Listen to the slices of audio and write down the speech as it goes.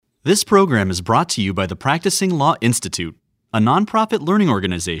This program is brought to you by the Practicing Law Institute, a nonprofit learning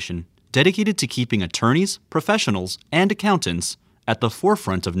organization dedicated to keeping attorneys, professionals, and accountants at the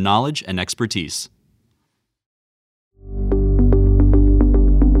forefront of knowledge and expertise.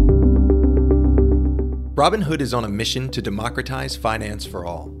 Robinhood is on a mission to democratize finance for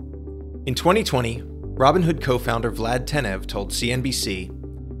all. In 2020, Robinhood co-founder Vlad Tenev told CNBC,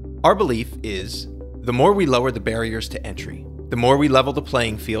 "Our belief is the more we lower the barriers to entry, the more we level the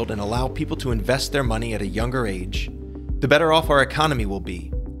playing field and allow people to invest their money at a younger age, the better off our economy will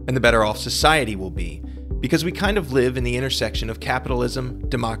be, and the better off society will be, because we kind of live in the intersection of capitalism,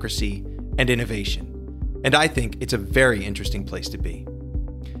 democracy, and innovation. And I think it's a very interesting place to be."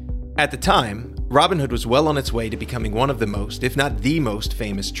 At the time, Robinhood was well on its way to becoming one of the most, if not the most,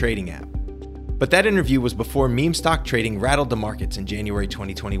 famous trading app. But that interview was before meme stock trading rattled the markets in January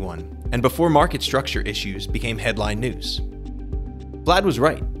 2021, and before market structure issues became headline news. Vlad was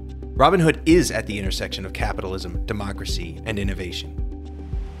right. Robinhood is at the intersection of capitalism, democracy, and innovation.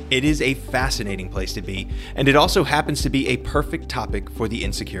 It is a fascinating place to be, and it also happens to be a perfect topic for the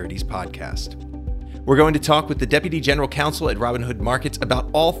Insecurities podcast. We're going to talk with the Deputy General Counsel at Robinhood Markets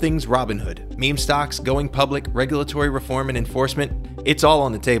about all things Robinhood, meme stocks, going public, regulatory reform, and enforcement. It's all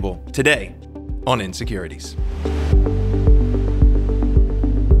on the table today on Insecurities.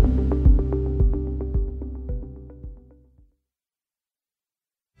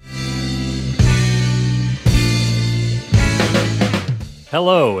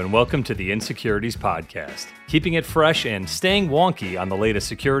 Hello, and welcome to the Insecurities Podcast, keeping it fresh and staying wonky on the latest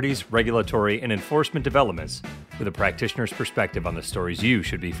securities, regulatory, and enforcement developments with a practitioner's perspective on the stories you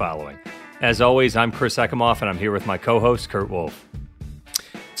should be following. As always, I'm Chris Eckimoff, and I'm here with my co-host, Kurt Wolf.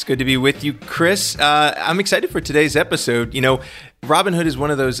 It's good to be with you, Chris. I'm excited for today's episode. You know, Robinhood is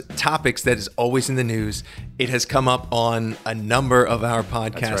one of those topics that is always in the news. It has come up on a number of our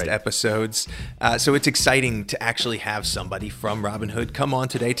podcast episodes. So it's exciting to actually have somebody from Robinhood come on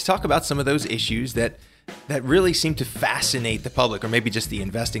today to talk about some of those issues that really seem to fascinate the public, or maybe just the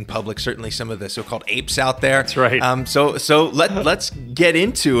investing public, certainly some of the so-called apes out there. That's right. So let's get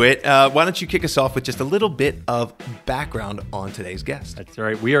into it. Why don't you kick us off with just a little bit of background on today's guest? That's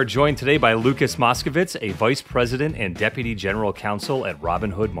right. We are joined today by Lucas Moskowitz, a Vice President and Deputy General Counsel at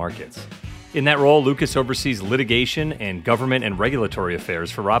Robinhood Markets. In that role, Lucas oversees litigation and government and regulatory affairs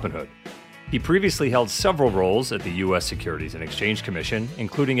for Robinhood. He previously held several roles at the U.S. Securities and Exchange Commission,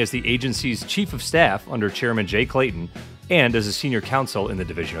 including as the agency's Chief of Staff under Chairman Jay Clayton and as a Senior Counsel in the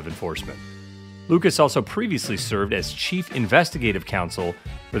Division of Enforcement. Lucas also previously served as Chief Investigative Counsel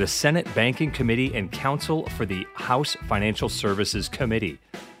for the Senate Banking Committee and Counsel for the House Financial Services Committee.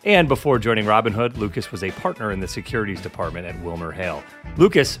 And before joining Robinhood, Lucas was a partner in the Securities Department at WilmerHale.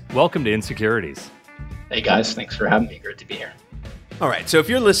 Lucas, welcome to Insecurities. Hey guys, thanks for having me. Great to be here. All right, so if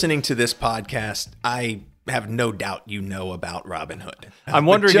you're listening to this podcast, I have no doubt you know about Robinhood. I'm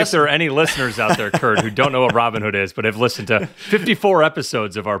wondering if there are any listeners out there, Kurt, who don't know what Robinhood is, but have listened to 54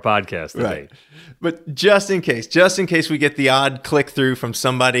 episodes of our podcast today. Right. But just in case we get the odd click through from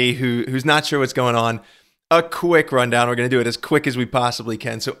somebody who's not sure what's going on, a quick rundown. We're going to do it as quick as we possibly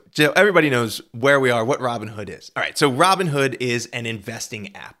can, so everybody knows where we are, what Robinhood is. All right, so Robinhood is an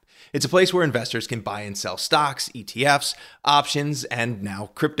investing app. It's a place where investors can buy and sell stocks, ETFs, options, and now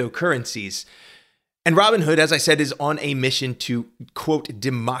cryptocurrencies. And Robinhood, as I said, is on a mission to, quote,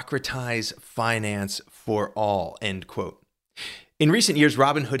 democratize finance for all, end quote. In recent years,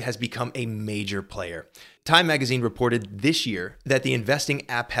 Robinhood has become a major player. Time magazine reported this year that the investing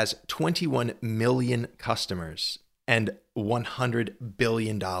app has 21 million customers and $100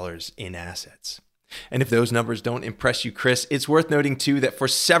 billion in assets. And if those numbers don't impress you, Chris, it's worth noting, too, that for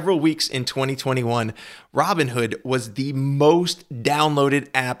several weeks in 2021, Robinhood was the most downloaded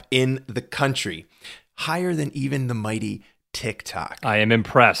app in the country, higher than even the mighty TikTok. I am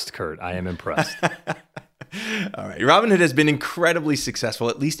impressed, Kurt. I am impressed. All right. Robinhood has been incredibly successful,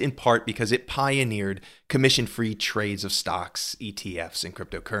 at least in part because it pioneered commission-free trades of stocks, ETFs, and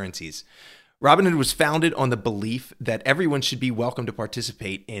cryptocurrencies. Robinhood was founded on the belief that everyone should be welcome to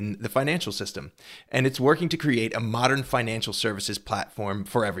participate in the financial system, and it's working to create a modern financial services platform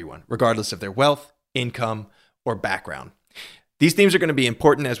for everyone, regardless of their wealth, income, or background. These themes are going to be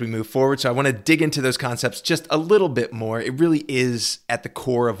important as we move forward, so I want to dig into those concepts just a little bit more. It really is at the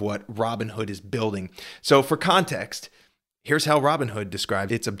core of what Robinhood is building. So for context, here's how Robinhood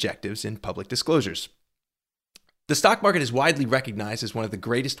described its objectives in public disclosures. The stock market is widely recognized as one of the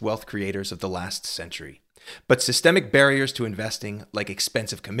greatest wealth creators of the last century. But systemic barriers to investing, like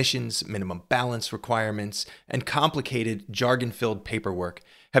expensive commissions, minimum balance requirements, and complicated jargon-filled paperwork,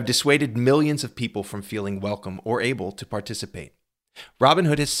 have dissuaded millions of people from feeling welcome or able to participate.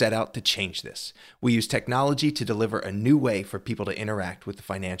 Robinhood has set out to change this. We use technology to deliver a new way for people to interact with the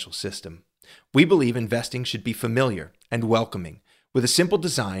financial system. We believe investing should be familiar and welcoming, with a simple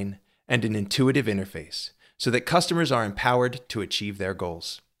design and an intuitive interface, so that customers are empowered to achieve their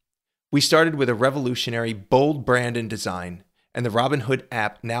goals. We started with a revolutionary, bold brand and design, and the Robinhood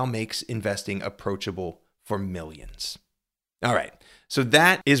app now makes investing approachable for millions. All right, so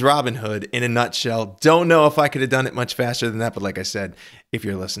that is Robinhood in a nutshell. Don't know if I could have done it much faster than that, but like I said, if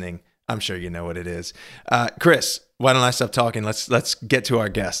you're listening, I'm sure you know what it is. Chris, why don't I stop talking? Let's get to our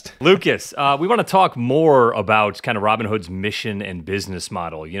guest. Lucas, we want to talk more about kind of Robinhood's mission and business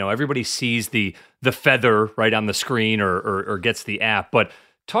model. You know, everybody sees the feather right on the screen or gets the app, but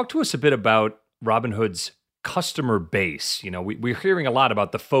talk to us a bit about Robinhood's customer base. You know, we're hearing a lot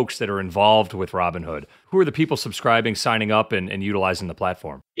about the folks that are involved with Robinhood. Who are the people subscribing, signing up, and utilizing the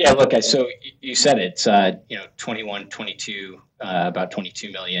platform? Yeah, look, so you said it. It's 21, 22, about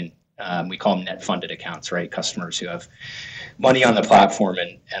 22 million. We call them net funded accounts, right? Customers who have money on the platform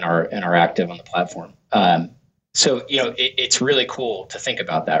and are active on the platform. So it's really cool to think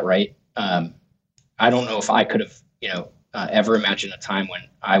about that, right? I don't know if I could have ever imagined a time when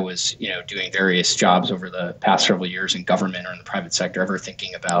I was doing various jobs over the past several years in government or in the private sector, ever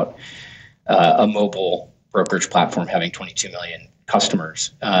thinking about a mobile brokerage platform having 22 million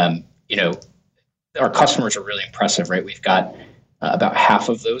customers. Our customers are really impressive, right? We've got about half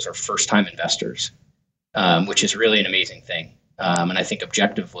of those are first-time investors, which is really an amazing thing. And I think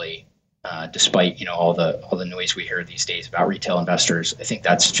objectively, despite all the noise we hear these days about retail investors, I think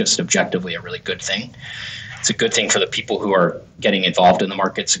that's just objectively a really good thing. It's a good thing for the people who are getting involved in the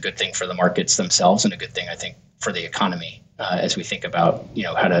markets, a good thing for the markets themselves, and a good thing, I think, for the economy as we think about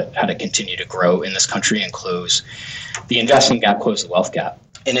how to continue to grow in this country and close the investing gap, close the wealth gap.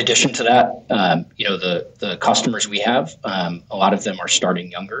 In addition to that, the customers we have, a lot of them are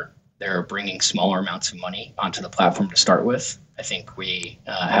starting younger. They're bringing smaller amounts of money onto the platform to start with. I think we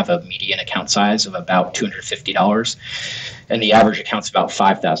have a median account size of about $250, and the average account's about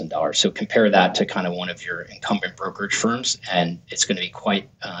 $5,000. So compare that to kind of one of your incumbent brokerage firms, and it's going to be quite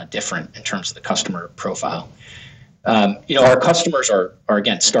different in terms of the customer profile. Our customers are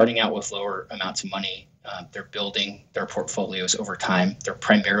again starting out with lower amounts of money. They're building their portfolios over time. They're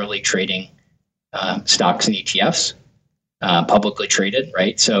primarily trading stocks and ETFs, publicly traded,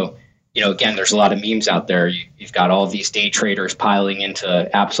 right? So, again, there's a lot of memes out there. You've got all these day traders piling into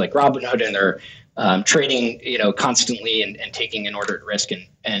apps like Robinhood, and they're trading, constantly and taking inordinate risk.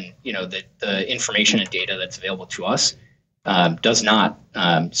 And the information and data that's available to us does not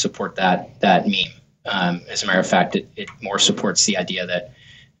support that meme. As a matter of fact, it more supports the idea that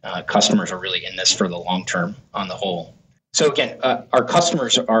customers are really in this for the long term on the whole. So again, our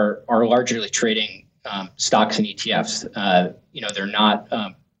customers are largely trading stocks and ETFs. They're not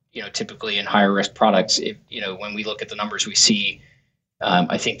typically in higher risk products. When we look at the numbers we see,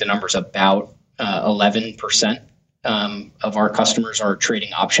 I think the number's about 11% of our customers are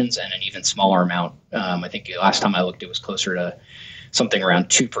trading options, and an even smaller amount. I think the last time I looked, it was closer to something around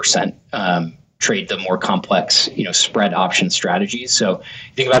 2%. Trade the more complex, spread option strategies. So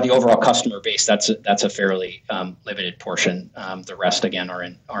you think about the overall customer base, that's a fairly limited portion. The rest, again, are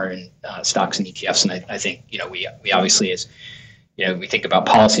in stocks and ETFs. And I think, we obviously, as we think about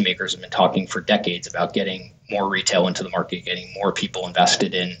policymakers have been talking for decades about getting more retail into the market, getting more people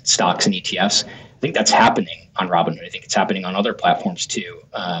invested in stocks and ETFs. I think that's happening on Robinhood. I think it's happening on other platforms too,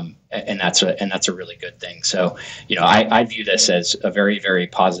 and that's a really good thing. So, I view this as a very, very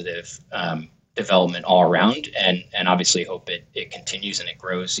positive development all around, and obviously hope it continues and it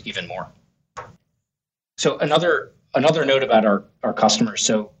grows even more. So another note about our customers.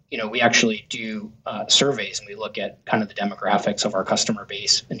 So we actually do surveys, and we look at kind of the demographics of our customer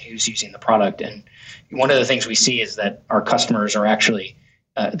base and who's using the product. And one of the things we see is that our customers are actually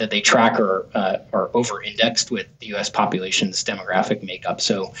that they track are over-indexed with the U.S. population's demographic makeup.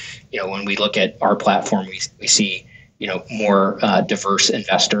 So when we look at our platform, we see more diverse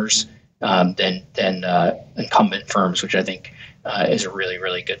investors than incumbent firms, which I think is a really,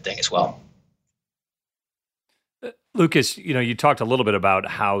 really good thing as well. Lucas, you talked a little bit about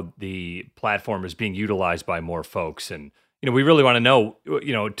how the platform is being utilized by more folks, and we really want to know,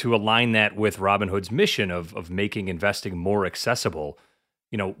 to align that with Robinhood's mission of making investing more accessible.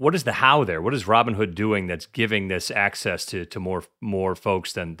 What is the how there? What is Robinhood doing that's giving this access to more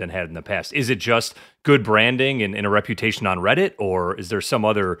folks than had in the past? Is it just good branding and a reputation on Reddit, or is there some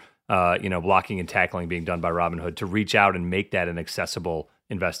other blocking and tackling being done by Robinhood to reach out and make that an accessible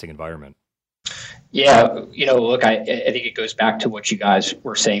investing environment? Yeah, look, I think it goes back to what you guys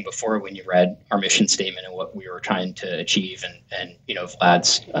were saying before when you read our mission statement and what we were trying to achieve, and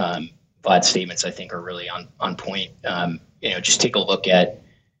Vlad's statements I think are really on point. Just take a look at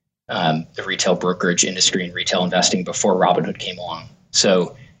the retail brokerage industry and retail investing before Robinhood came along.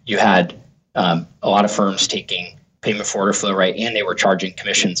 So you had a lot of firms taking payment for order flow, right, and they were charging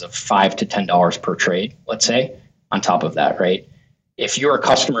commissions of $5 to $10 per trade, let's say, on top of that, right? If you're a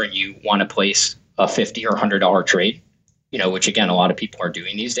customer and you want to place a $50 or $100 trade, which again a lot of people are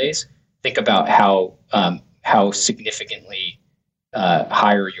doing these days, think about how significantly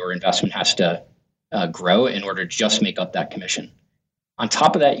higher your investment has to grow in order to just make up that commission. On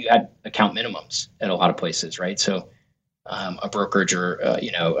top of that, you had account minimums at a lot of places, right? So a brokerage or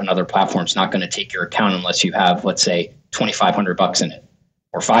another platform is not going to take your account unless you have, let's say, $2,500 in it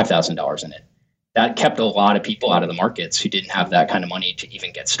or $5,000 in it. That kept a lot of people out of the markets who didn't have that kind of money to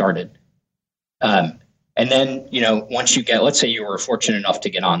even get started. And then, once you get, let's say you were fortunate enough to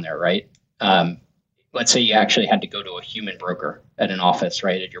get on there, right? Let's say you actually had to go to a human broker at an office,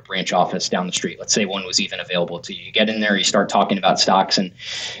 right? At your branch office down the street. Let's say one was even available to you. You get in there, you start talking about stocks, and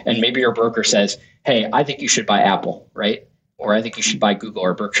maybe your broker says, hey, I think you should buy Apple, right? Or I think you should buy Google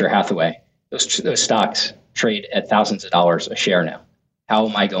or Berkshire Hathaway. Those stocks trade at thousands of dollars a share now. How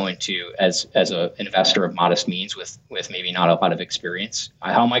am I going to, as an investor of modest means with maybe not a lot of experience,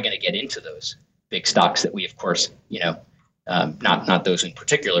 how am I going to get into those big stocks that we, of course, not those in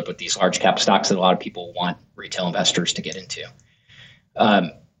particular, but these large cap stocks that a lot of people want retail investors to get into?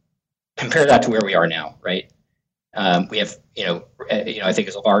 Compare that to where we are now, right? We have, I think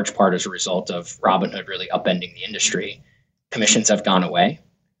as a large part as a result of Robinhood really upending the industry, commissions have gone away.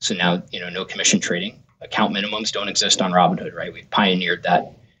 So now, no commission trading. Account minimums don't exist on Robinhood, right? We've pioneered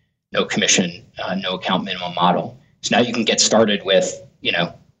that no commission, no account minimum model. So now you can get started with,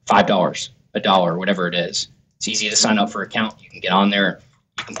 $5, $1, whatever it is. It's easy to sign up for an account. You can get on there.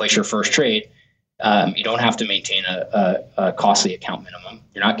 You can place your first trade. You don't have to maintain a costly account minimum.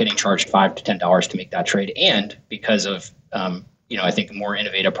 You're not getting charged $5 to $10 to make that trade. And because of, I think more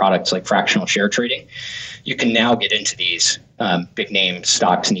innovative products like fractional share trading, you can now get into these big name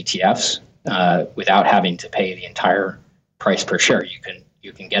stocks and ETFs without having to pay the entire price per share. You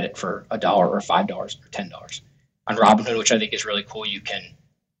can get it for $1 or $5 or $10. On Robinhood, which I think is really cool, you can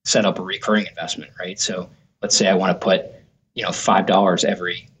set up a recurring investment, right? So let's say I want to put, $5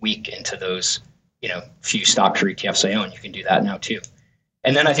 every week into those, few stocks or ETFs I own. You can do that now too.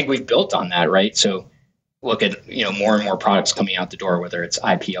 And then I think we've built on that, right? So look at, more and more products coming out the door, whether it's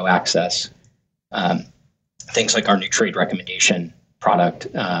IPO access, things like our new trade recommendation product,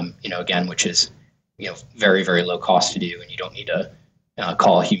 again, which is, very, very low cost to do, and you don't need to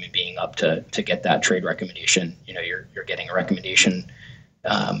call a human being up to get that trade recommendation. You're getting a recommendation,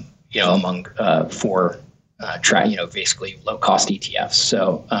 among four, basically low cost ETFs.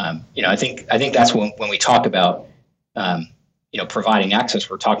 So, I think that's when we talk about, providing access,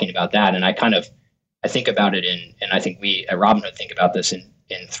 we're talking about that. And I think about it and I think we at Robinhood think about this in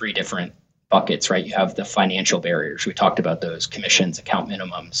three different buckets, right? You have the financial barriers. We talked about those: commissions, account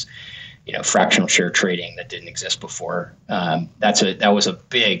minimums, fractional share trading that didn't exist before. That was a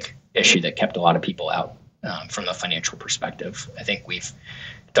big issue that kept a lot of people out from the financial perspective. I think we've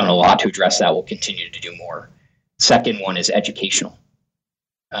done a lot to address that. We'll continue to do more. Second one is educational.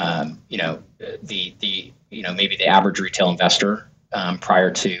 Maybe the average retail investor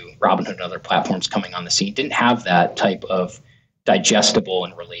prior to Robinhood and other platforms coming on the scene didn't have that type of digestible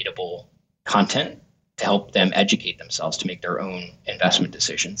and relatable content to help them educate themselves to make their own investment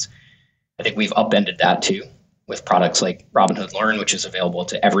decisions. I think we've upended that too with products like Robinhood Learn, which is available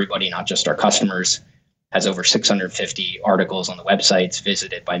to everybody, not just our customers, has over 650 articles on the websites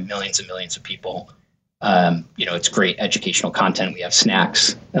visited by millions and millions of people. It's great educational content. We have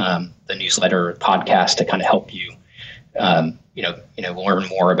snacks, the newsletter, podcast to kind of help you, learn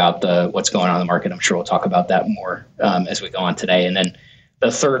more about what's going on in the market. I'm sure we'll talk about that more as we go on today. And then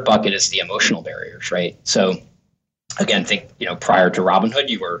the third bucket is the emotional barriers, right? So again, think, prior to Robinhood,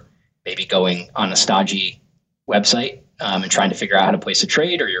 you were maybe going on a stodgy website and trying to figure out how to place a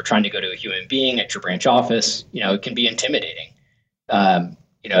trade, or you're trying to go to a human being at your branch office. It can be intimidating.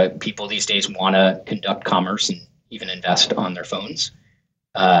 People these days want to conduct commerce and even invest on their phones.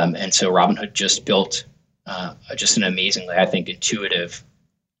 And so Robinhood just built just an amazingly, I think, intuitive,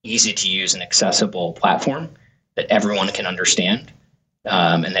 easy to use and accessible platform that everyone can understand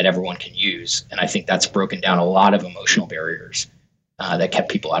and that everyone can use. And I think that's broken down a lot of emotional barriers that kept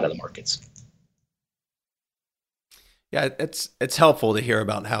people out of the markets. Yeah, it's helpful to hear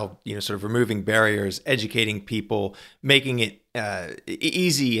about how, sort of removing barriers, educating people, making it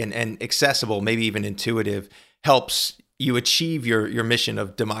easy and accessible, maybe even intuitive, helps you achieve your mission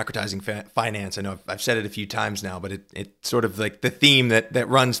of democratizing finance. I know I've said it a few times now, but it's sort of like the theme that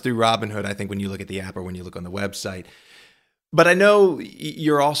runs through Robinhood, I think, when you look at the app or when you look on the website. But I know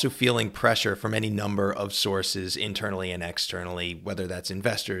you're also feeling pressure from any number of sources, internally and externally, whether that's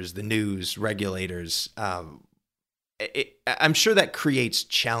investors, the news, regulators. I'm sure that creates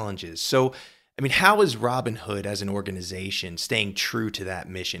challenges. So, I mean, how is Robinhood as an organization staying true to that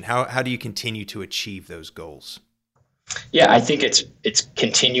mission? How do you continue to achieve those goals? Yeah, I think it's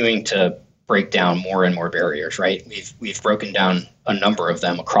continuing to break down more and more barriers, right? We've broken down a number of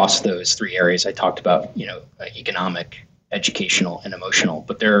them across those three areas I talked about, economic, educational, and emotional.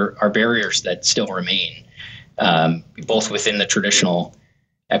 But there are barriers that still remain, both within the traditional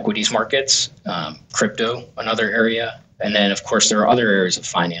equities markets, crypto, another area. And then, of course, there are other areas of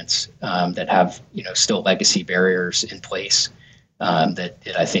finance that have, still legacy barriers in place that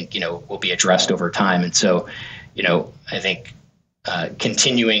I think, will be addressed over time. And so, I think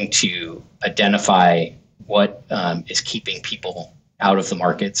continuing to identify what is keeping people out of the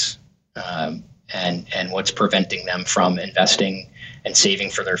markets and what's preventing them from investing and saving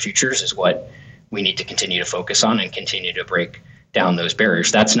for their futures is what we need to continue to focus on and continue to break down those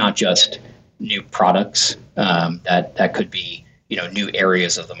barriers. That's not just new products. That could be, new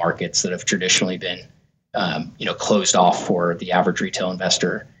areas of the markets that have traditionally been, closed off for the average retail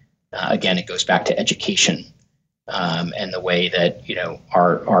investor. Again, it goes back to education and the way that,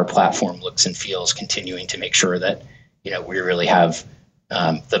 our platform looks and feels, continuing to make sure that, we really have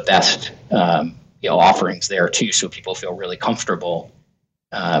the best, offerings there too, so people feel really comfortable,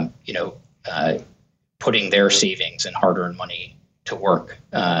 putting their savings and hard-earned money to work,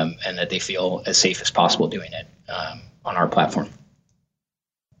 and that they feel as safe as possible doing it on our platform.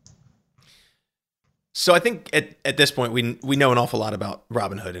 So I think at this point, we know an awful lot about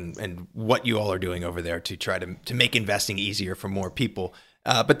Robinhood and what you all are doing over there to try to make investing easier for more people.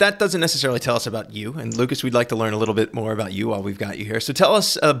 But that doesn't necessarily tell us about you. And Lucas, we'd like to learn a little bit more about you while we've got you here. So tell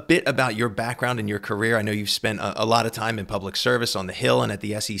us a bit about your background and your career. I know you've spent a lot of time in public service on the Hill and at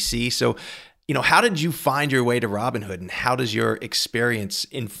the SEC. So, how did you find your way to Robinhood, and how does your experience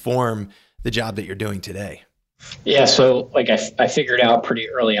inform the job that you're doing today? Yeah, so I figured out pretty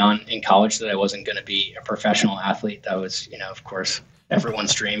early on in college that I wasn't going to be a professional athlete. That was, of course,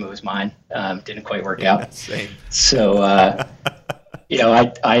 everyone's dream. It was mine. Didn't quite work out. Same. So,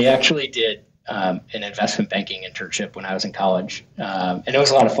 I actually did an investment banking internship when I was in college, and it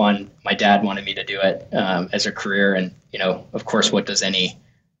was a lot of fun. My dad wanted me to do it as a career, and of course, what does any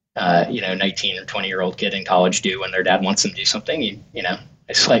 19 or 20-year-old kid in college do when their dad wants them to do something?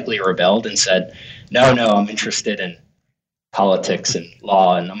 I slightly rebelled and said, no, I'm interested in politics and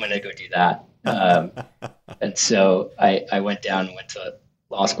law, and I'm going to go do that. And so I went to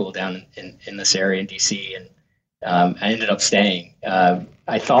law school down in this area in DC, and I ended up staying.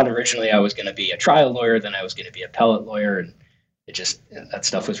 I thought originally I was going to be a trial lawyer, then I was going to be an appellate lawyer, and that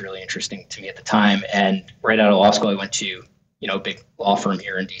stuff was really interesting to me at the time. And right out of law school, I went to a big law firm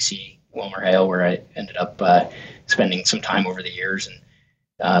here in DC, WilmerHale, where I ended up spending some time over the years.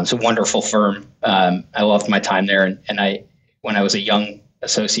 And it's a wonderful firm. I loved my time there. And when I was a young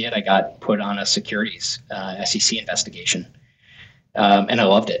associate, I got put on a securities SEC investigation. And I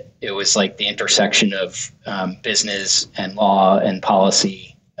loved it. It was like the intersection of business and law and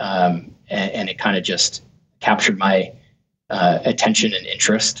policy. And it kind of just captured my attention and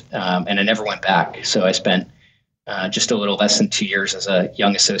interest. And I never went back. So I spent just a little less than 2 years as a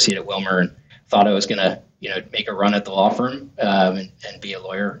young associate at Wilmer, and thought I was going to, make a run at the law firm and be a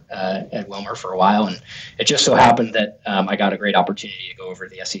lawyer at Wilmer for a while. And it just so happened that I got a great opportunity to go over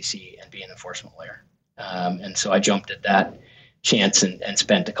to the SEC and be an enforcement lawyer. And so I jumped at that chance and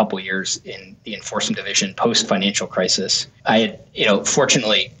spent a couple of years in the enforcement division post-financial crisis. I had,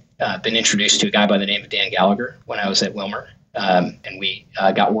 fortunately, been introduced to a guy by the name of Dan Gallagher when I was at Wilmer. And we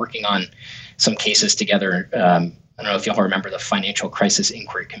got working on some cases together. I don't know if y'all remember the Financial Crisis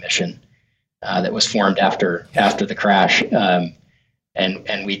Inquiry Commission that was formed after the crash.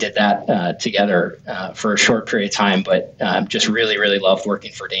 And we did that together for a short period of time, but just really, really loved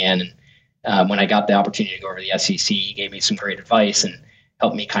working for Dan. And when I got the opportunity to go over to the SEC, he gave me some great advice and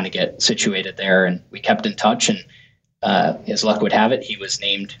helped me kind of get situated there. And we kept in touch, and as luck would have it, he was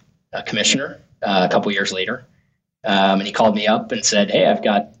named commissioner a couple years later. And he called me up and said, "Hey, I've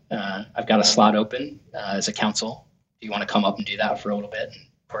got a slot open as a counsel. Do you want to come up and do that for a little bit?" And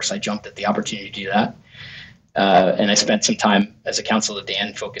of course, I jumped at the opportunity to do that. And I spent some time as a counsel to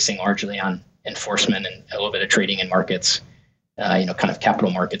Dan, focusing largely on enforcement and a little bit of trading in markets, kind of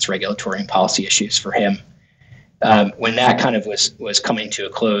capital markets, regulatory and policy issues for him. When that kind of was coming to a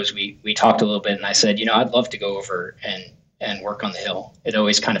close, we talked a little bit, and I said, I'd love to go over and work on the Hill. It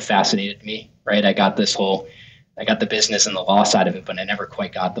always kind of fascinated me, right? I got the business and the law side of it, but I never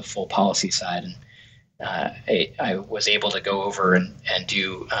quite got the full policy side. And I was able to go over and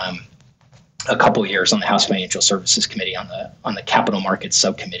do a couple years on the House Financial Services Committee on the Capital Markets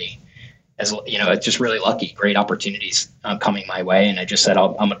Subcommittee. As just really lucky, great opportunities coming my way, and I just said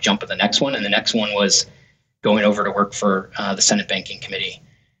I'm gonna jump at the next one. And the next one was going over to work for the Senate Banking Committee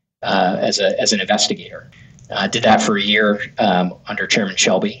as an investigator. Did that for a year under Chairman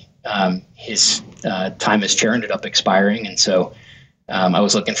Shelby. His time as chair ended up expiring, and so I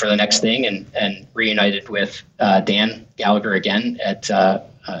was looking for the next thing, and reunited with Dan Gallagher again at a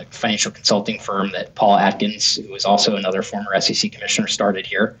financial consulting firm that Paul Atkins, who was also another former SEC commissioner, started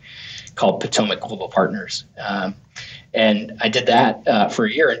here, called Potomac Global Partners. And I did that for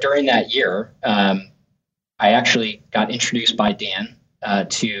a year, and during that year, I actually got introduced by Dan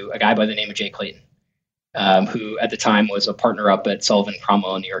to a guy by the name of Jay Clayton, who at the time was a partner up at Sullivan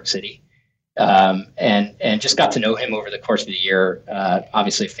Cromwell in New York City. And just got to know him over the course of the year.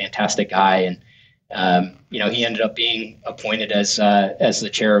 Obviously a fantastic guy. And, he ended up being appointed as the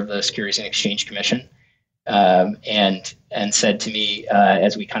chair of the Securities and Exchange Commission. And said to me,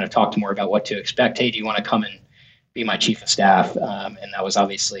 as we kind of talked more about what to expect, hey, do you want to come and be my chief of staff? And that was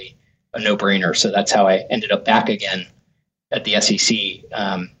obviously a no-brainer. So that's how I ended up back again at the SEC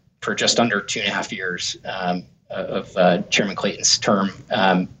for just under 2.5 years of Chairman Clayton's term,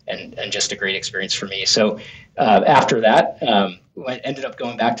 and just a great experience for me. So after that, I ended up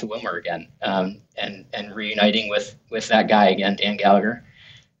going back to Wilmer again, and reuniting with that guy again, Dan Gallagher.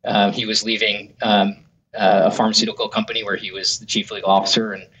 He was leaving a pharmaceutical company where he was the chief legal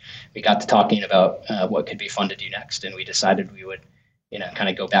officer, and we got to talking about what could be fun to do next, and we decided we would kind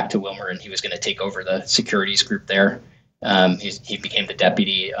of go back to Wilmer, and he was going to take over the securities group there. He became the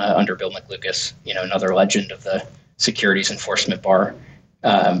deputy under Bill McLucas, another legend of the securities enforcement bar.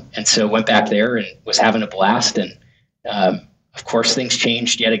 And so went back there and was having a blast. And of course, things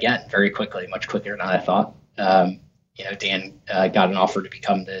changed yet again very quickly, much quicker than I thought. Dan got an offer to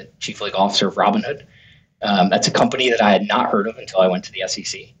become the chief legal officer of Robinhood. That's a company that I had not heard of until I went to the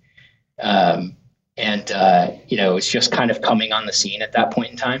SEC. It was just kind of coming on the scene at that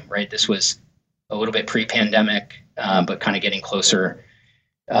point in time, right? This was a little bit pre-pandemic, but kind of getting closer,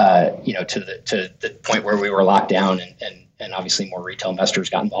 to the point where we were locked down, and obviously more retail investors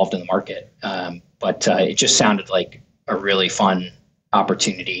got involved in the market. But it just sounded like a really fun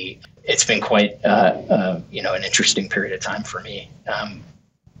opportunity. It's been quite, an interesting period of time for me.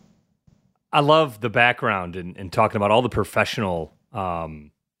 I love the background and talking about all the professional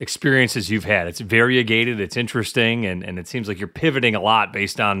experiences you've had. It's variegated, it's interesting, and it seems like you're pivoting a lot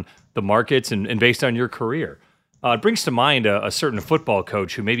based on the markets and based on your career. It brings to mind a certain football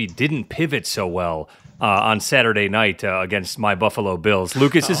coach who maybe didn't pivot so well on Saturday night against my Buffalo Bills.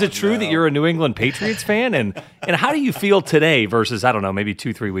 Lucas, is it true that you're a New England Patriots fan? And how do you feel today versus, I don't know, maybe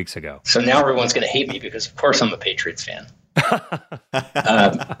 2-3 weeks ago? So now everyone's going to hate me because, of course, I'm a Patriots fan.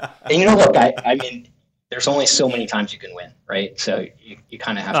 And look, I mean, there's only so many times you can win, right? So you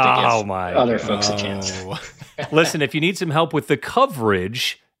kind of have to give other folks a chance. Listen, if you need some help with the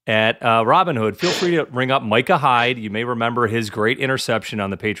coverage at Robinhood, feel free to ring up Micah Hyde. You may remember his great interception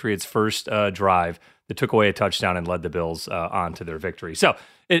on the Patriots' first drive that took away a touchdown and led the Bills on to their victory. So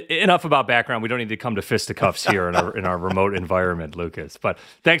enough about background. We don't need to come to fisticuffs here in our remote environment, Lucas. But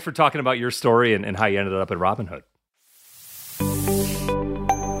thanks for talking about your story and how you ended up at Robinhood.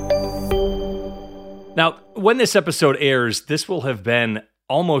 Now, when this episode airs, this will have been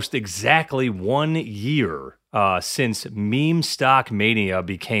almost exactly 1 year since meme stock mania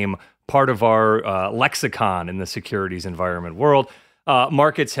became part of our lexicon in the securities environment world.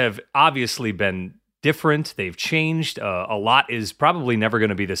 Markets have obviously been different. They've changed. A lot is probably never going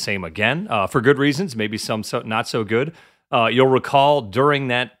to be the same again, for good reasons, maybe some not so good. You'll recall during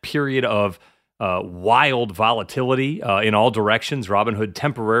that period of wild volatility in all directions, Robinhood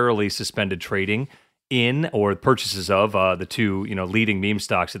temporarily suspended trading in or purchases of the two leading meme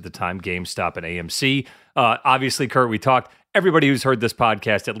stocks at the time, GameStop and AMC. Obviously, Kurt, we talked. Everybody who's heard this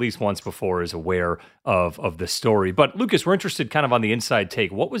podcast at least once before is aware of the story. But Lucas, we're interested kind of on the inside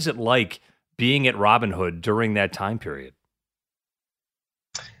take. What was it like being at Robinhood during that time period?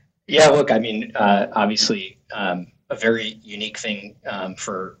 Yeah, look, I mean, obviously, a very unique thing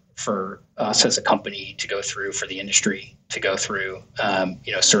for us as a company to go through, for the industry to go through.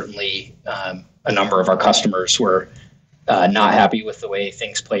 Certainly, a number of our customers were not happy with the way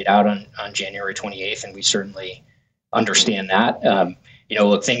things played out on January 28th, and we certainly understand that.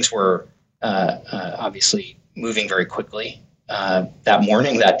 Look, things were obviously moving very quickly that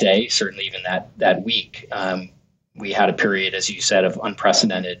morning, that day, certainly even that week. We had a period, as you said, of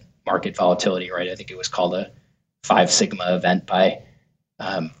unprecedented market volatility, right? I think it was called a 5 sigma event by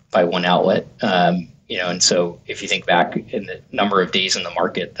one outlet. And so if you think back in the number of days in the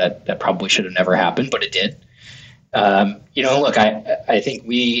market, that probably should have never happened, but it did. Look, I think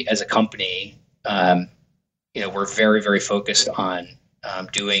we as a company, we're very, very focused on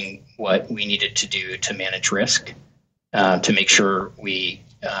doing what we needed to do to manage risk, to make sure we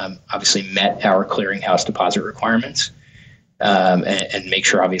obviously met our clearinghouse deposit requirements, and make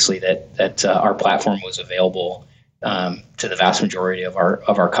sure obviously that our platform was available to the vast majority of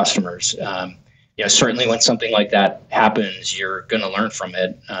our customers. Certainly when something like that happens, you're going to learn from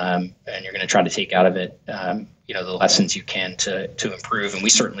it, and you're going to try to take out of it, the lessons you can to improve. And we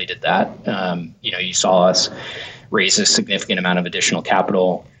certainly did that. You saw us raise a significant amount of additional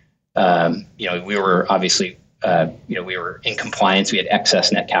capital. We were obviously, we were in compliance. We had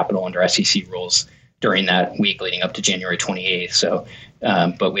excess net capital under SEC rules during that week leading up to January 28th. So,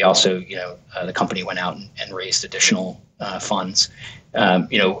 but we also, the company went out and raised additional funds.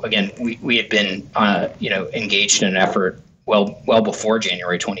 Again, we had been, engaged in an effort well before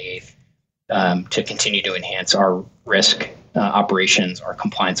January 28th to continue to enhance our risk operations, our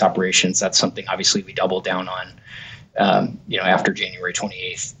compliance operations. That's something obviously we doubled down on, after January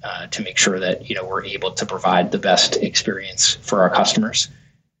 28th to make sure that, we're able to provide the best experience for our customers.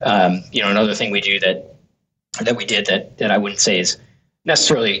 Another thing we do that we did that I wouldn't say is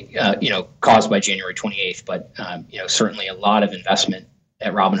necessarily, caused by January 28th, but, certainly a lot of investment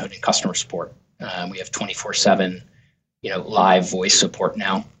at Robinhood in customer support. We have 24/7, live voice support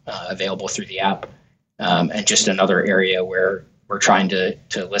now available through the app. And just another area where we're trying to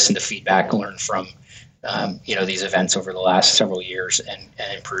listen to feedback, learn from, these events over the last several years and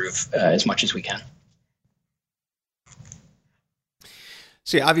improve as much as we can.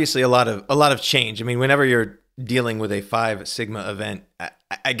 So obviously a lot of change. I mean, whenever you're dealing with a 5 sigma event,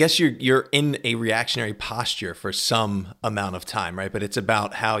 I guess you're in a reactionary posture for some amount of time, right? But it's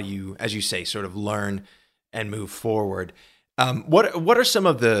about how you, as you say, sort of learn and move forward. What are some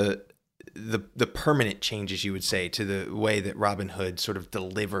of the permanent changes you would say to the way that Robinhood sort of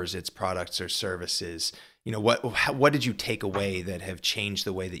delivers its products or services? What did you take away that have changed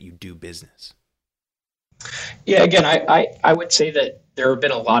the way that you do business? Yeah, again, I would say that there have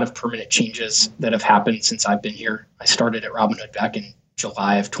been a lot of permanent changes that have happened since I've been here. I started at Robinhood back in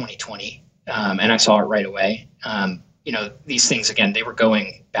July of 2020, and I saw it right away. These things, again, they were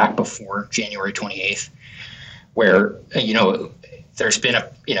going back before January 28th, where, there's been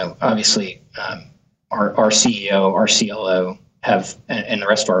obviously our CEO, our CLO and the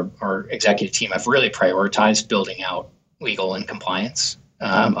rest of our executive team have really prioritized building out legal and compliance.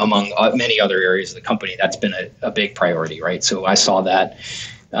 Among many other areas of the company, that's been a big priority, right? So I saw that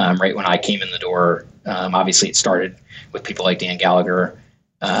right when I came in the door. Obviously, it started with people like Dan Gallagher,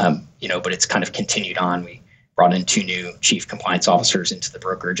 but it's kind of continued on. We brought in 2 new chief compliance officers into the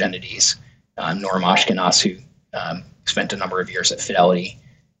brokerage entities, Nora Moskowitz, who spent a number of years at Fidelity,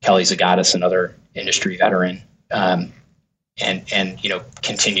 Kelly Zagatis, another industry veteran, and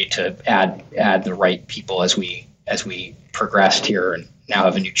continued to add the right people as we progressed here, and now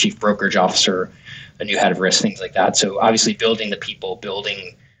have a new chief brokerage officer, a new head of risk, things like that. So obviously building the people,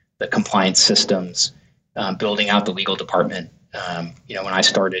 building the compliance systems, building out the legal department. When I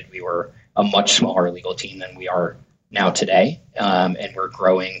started, we were a much smaller legal team than we are now today. And we're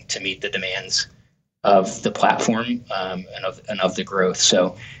growing to meet the demands of the platform and of the growth.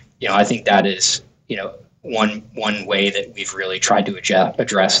 So, I think that is, one way that we've really tried to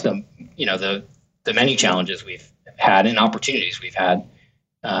address the many challenges we've had and opportunities we've had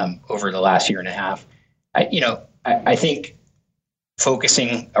over the last year and a half. I think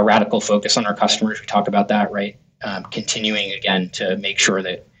focusing a radical focus on our customers, we talk about that, right? Continuing again to make sure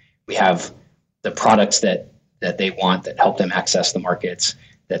that we have the products that they want that help them access the markets,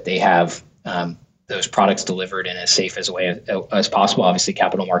 that they have those products delivered in as safe as a way as possible. Obviously,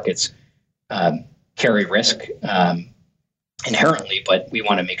 capital markets carry risk inherently, but we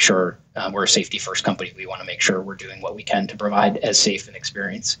want to make sure we're a safety first company. We want to make sure we're doing what we can to provide as safe an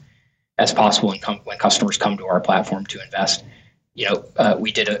experience as possible. And when customers come to our platform to invest, we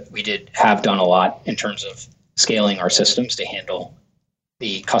have done a lot in terms of scaling our systems to handle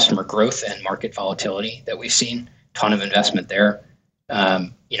the customer growth and market volatility that we've seen. Ton of investment there,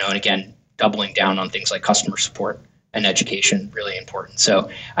 and again, doubling down on things like customer support and education, really important. So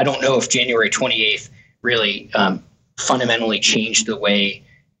I don't know if January 28th really fundamentally changed the way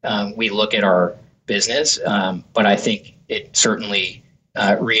we look at our business, but I think it certainly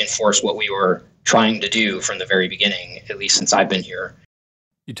reinforced what we were trying to do from the very beginning, at least since I've been here.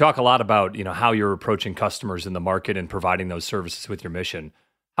 You talk a lot about, how you're approaching customers in the market and providing those services with your mission.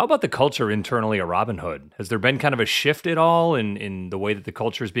 How about the culture internally at Robinhood? Has there been kind of a shift at all in the way that the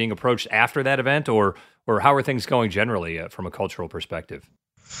culture is being approached after that event, or how are things going generally from a cultural perspective?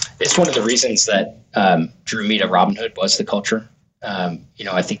 It's one of the reasons that drew me to Robinhood was the culture.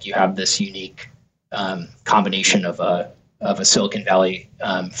 I think you have this unique combination of a Silicon Valley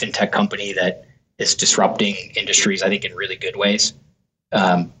fintech company that is disrupting industries, I think, in really good ways.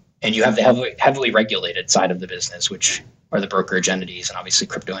 And you have the heavily regulated side of the business, which are the brokerage entities and obviously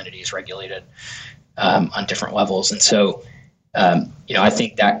crypto entities regulated on different levels. And so, I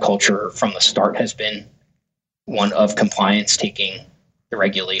think that culture from the start has been one of compliance, taking the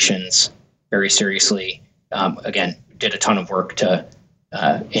regulations very seriously. Again, did a ton of work to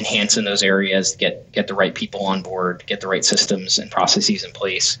enhance in those areas, get the right people on board, get the right systems and processes in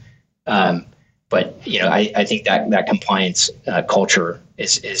place. But I think that compliance culture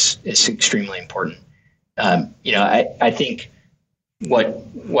is extremely important. I think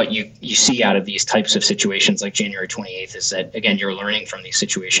what you see out of these types of situations like January 28th is that, again, you're learning from these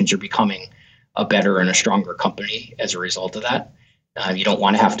situations. You're becoming a better and a stronger company as a result of that. You don't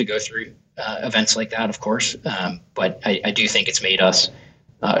want to have to go through events like that, of course. But I do think it's made us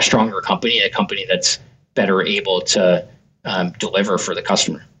a stronger company, a company that's better able to deliver for the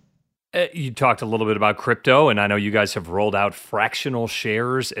customer. You talked a little bit about crypto, and I know you guys have rolled out fractional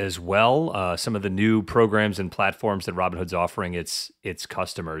shares as well. Some of the new programs and platforms that Robinhood's offering its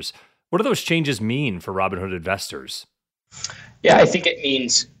customers. What do those changes mean for Robinhood investors? Yeah, I think it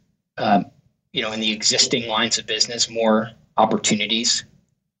means, in the existing lines of business, more opportunities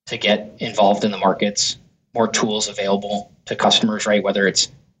to get involved in the markets, more tools available to customers, right? Whether it's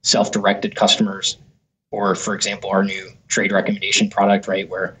self-directed customers or, for example, our new trade recommendation product, right?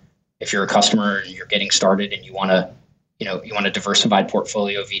 Where if you're a customer and you're getting started and you want a diversified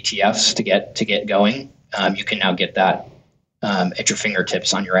portfolio of ETFs to get going, you can now get that at your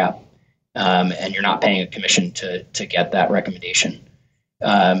fingertips on your app, and you're not paying a commission to get that recommendation.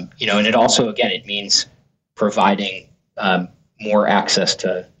 And it also, again, it means providing more access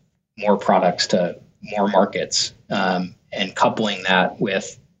to more products, to more markets, and coupling that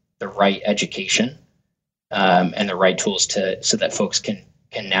with the right education and the right tools so that folks can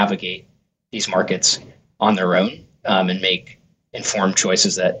navigate these markets on their own and make informed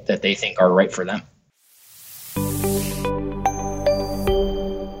choices that they think are right for them.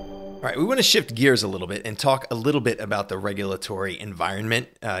 All right, we want to shift gears a little bit and talk a little bit about the regulatory environment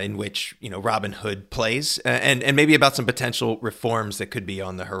in which Robinhood plays, and maybe about some potential reforms that could be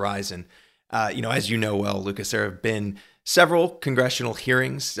on the horizon. As you know well, Lucas, there have been several congressional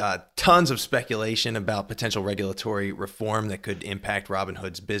hearings, tons of speculation about potential regulatory reform that could impact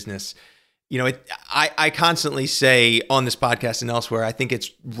Robinhood's business. I constantly say on this podcast and elsewhere, I think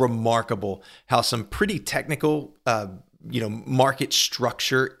it's remarkable how some pretty technical, market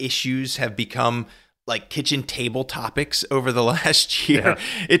structure issues have become like kitchen table topics over the last year.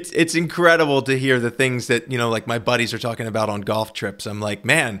 Yeah. It's incredible to hear the things that, like my buddies are talking about on golf trips. I'm like,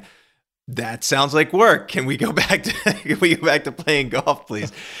 man, that sounds like work. Can we go back to playing golf,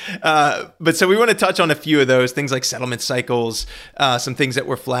 please? But so we want to touch on a few of those things like settlement cycles, some things that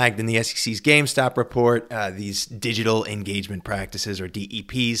were flagged in the SEC's GameStop report, these digital engagement practices or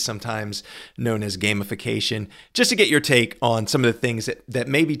DEPs, sometimes known as gamification, just to get your take on some of the things that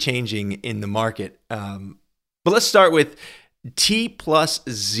may be changing in the market. But let's start with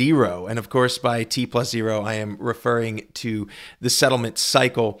T+0. And of course, by T+0, I am referring to the settlement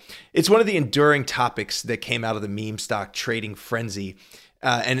cycle. It's one of the enduring topics that came out of the meme stock trading frenzy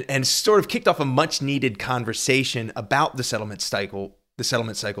and sort of kicked off a much needed conversation about the settlement cycle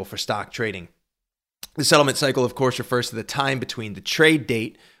for stock trading. The settlement cycle, of course, refers to the time between the trade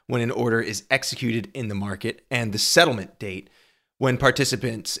date when an order is executed in the market and the settlement date when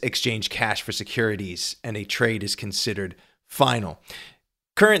participants exchange cash for securities and a trade is considered final.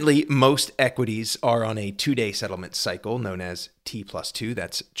 Currently, most equities are on a 2-day settlement cycle known as T+2.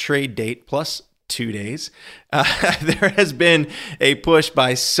 That's trade date plus 2 days. There has been a push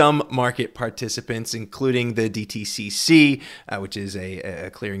by some market participants, including the DTCC, which is a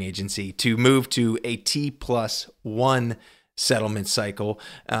clearing agency, to move to a T+1 settlement cycle.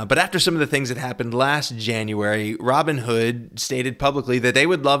 But after some of the things that happened last January, Robinhood stated publicly that they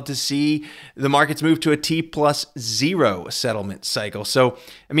would love to see the markets move to a T+0 settlement cycle. So,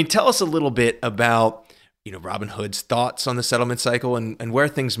 tell us a little bit about, Robinhood's thoughts on the settlement cycle and where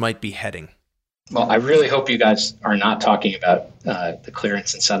things might be heading. Well, I really hope you guys are not talking about the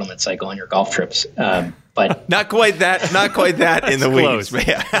clearance and settlement cycle on your golf trips. But not quite that in the weeds.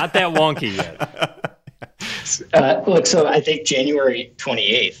 Not that wonky yet. Look, so I think January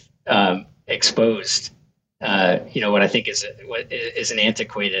 28th exposed, what I think is an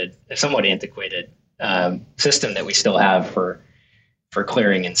antiquated, somewhat antiquated system that we still have for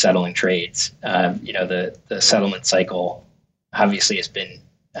clearing and settling trades. The settlement cycle obviously has been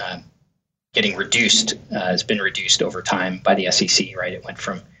getting reduced, has been reduced over time by the SEC, right? It went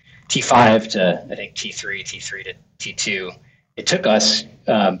from T5 to, I think, T3 to T2. It took us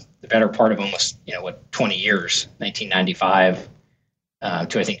the better part of almost, 20 years, 1995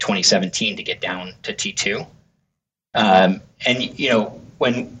 to, I think, 2017 to get down to T2.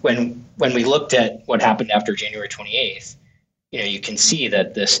 When we looked at what happened after January 28th, you can see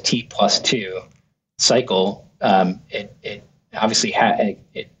that this T+2 cycle, it obviously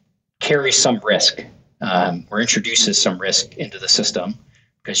it carries some risk, or introduces some risk into the system,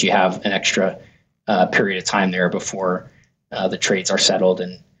 because you have an extra period of time there before the trades are settled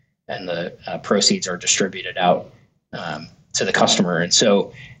and the proceeds are distributed out to the customer. And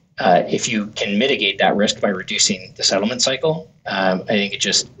so if you can mitigate that risk by reducing the settlement cycle, I think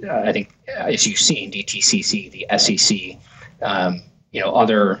as you've seen, DTCC, the SEC,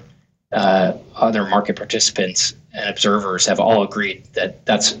 other market participants and observers have all agreed that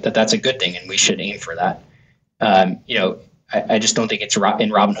that's a good thing, and we should aim for that. I just don't think it's in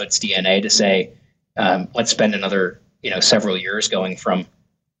Robinhood's DNA to say, let's spend another, several years going from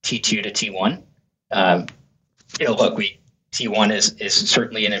T2 to T1. T1 is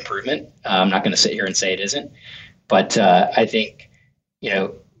certainly an improvement. I'm not going to sit here and say it isn't, but I think,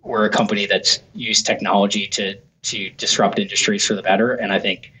 we're a company that's used technology to disrupt industries for the better, and I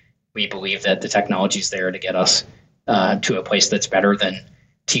think we believe that the technology is there to get us to a place that's better than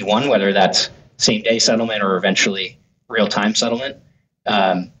T1, whether that's same-day settlement or eventually real-time settlement.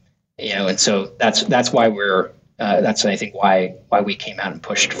 And so that's why I think why we came out and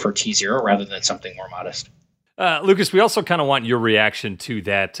pushed for T0 rather than something more modest. Lucas, we also kind of want your reaction to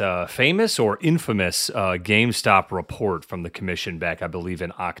that famous or infamous GameStop report from the commission back, I believe,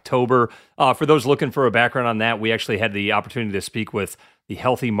 in October. For those looking for a background on that, we actually had the opportunity to speak with the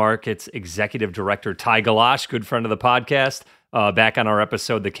Healthy Markets Executive Director, Ty Galosh, good friend of the podcast, back on our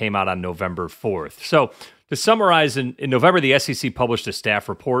episode that came out on November 4th. So to summarize, in November, the SEC published a staff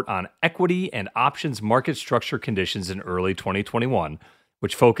report on equity and options market structure conditions in early 2021,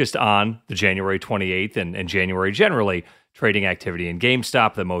 which focused on the January 28th and January generally trading activity in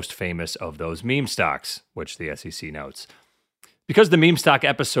GameStop, the most famous of those meme stocks, which the SEC notes. Because the meme stock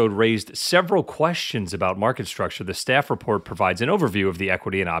episode raised several questions about market structure, the staff report provides an overview of the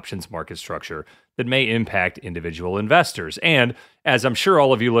equity and options market structure that may impact individual investors. And as I'm sure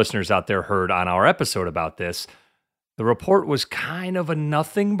all of you listeners out there heard on our episode about this, the report was kind of a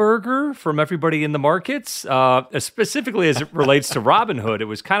nothing burger from everybody in the markets, specifically as it relates to Robinhood. It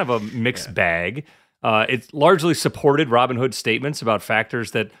was kind of a mixed bag. It largely supported Robinhood's statements about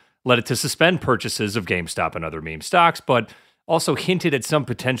factors that led it to suspend purchases of GameStop and other meme stocks, but also hinted at some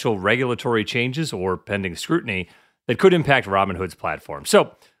potential regulatory changes or pending scrutiny that could impact Robinhood's platform.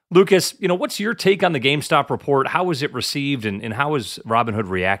 So, Lucas, what's your take on the GameStop report? How was it received, and how has Robinhood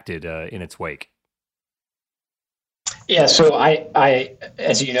reacted in its wake? Yeah, so I,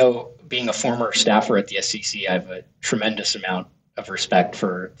 as you know, being a former staffer at the SEC, I have a tremendous amount of respect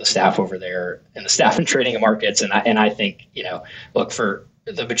for the staff over there and the staff in trading and markets. And I think, look, for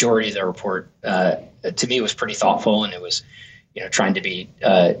the majority of the report, to me, it was pretty thoughtful, and it was, trying to be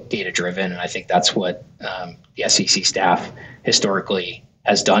data driven. And I think that's what the SEC staff historically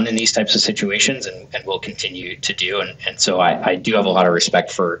has done in these types of situations and will continue to do. And so I do have a lot of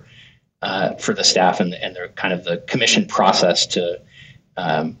respect for the staff and the kind of the commission process to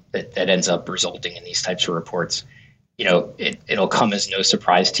that ends up resulting in these types of reports. It'll come as no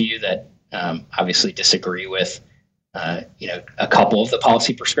surprise to you that obviously disagree with a couple of the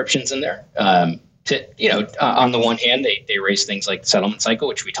policy prescriptions in there. On the one hand, they raise things like the settlement cycle,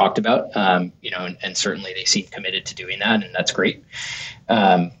 which we talked about, and certainly they seem committed to doing that, and that's great.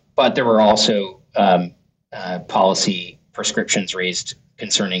 But there were also policy prescriptions raised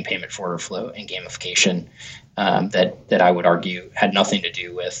concerning payment for order flow and gamification that I would argue had nothing to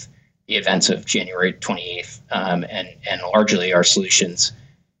do with the events of January 28th, and largely our solutions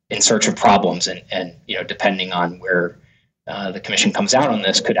in search of problems, and depending on where the commission comes out on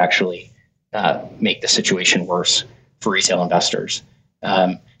this, could actually make the situation worse for retail investors.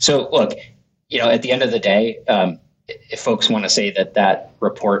 So look, at the end of the day, if folks want to say that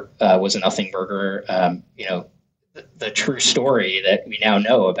report was a nothing burger, the true story that we now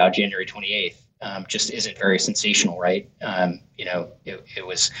know about January 28th just isn't very sensational, right? It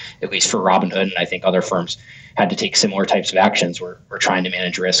was, at least for Robinhood, and I think other firms had to take similar types of actions. We're trying to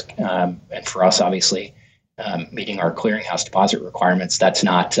manage risk, and for us, obviously, meeting our clearinghouse deposit requirements. That's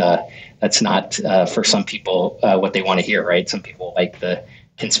not for some people what they want to hear, right? Some people like the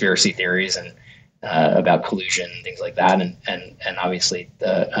conspiracy theories and about collusion and things like that, and obviously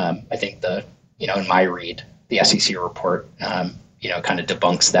I think in my read, the SEC report kind of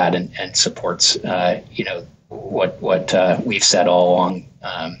debunks that and supports what we've said all along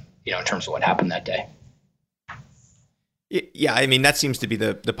in terms of what happened that day. Yeah, I mean, that seems to be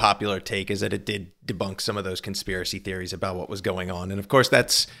the popular take, is that it did debunk some of those conspiracy theories about what was going on. And of course,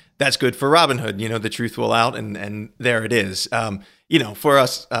 that's good for Robinhood. The truth will out, and there it is. For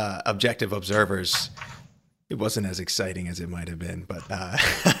us objective observers, it wasn't as exciting as it might have been, but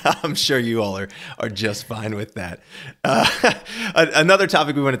I'm sure you all are just fine with that. Another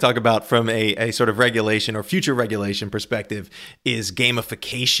topic we want to talk about from a sort of regulation or future regulation perspective is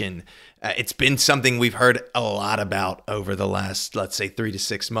gamification. It's been something we've heard a lot about over the last, let's say, 3 to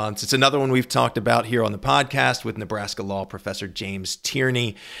 6 months. It's another one we've talked about here on the podcast with Nebraska law professor James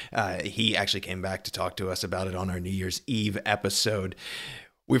Tierney. He actually came back to talk to us about it on our New Year's Eve episode.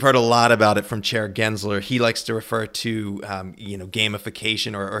 We've heard a lot about it from Chair Gensler. He likes to refer to,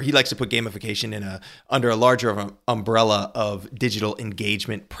 gamification, or he likes to put gamification under a larger umbrella of digital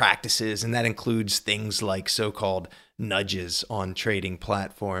engagement practices, and that includes things like so-called nudges on trading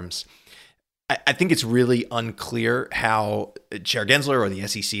platforms. I think it's really unclear how Chair Gensler or the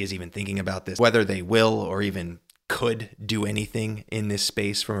SEC is even thinking about this, whether they will or even could do anything in this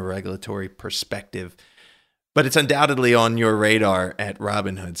space from a regulatory perspective. But it's undoubtedly on your radar at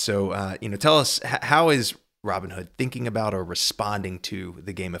Robinhood. So, tell us, how is Robinhood thinking about or responding to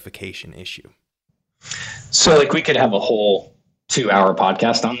the gamification issue? So, we could have a whole 2-hour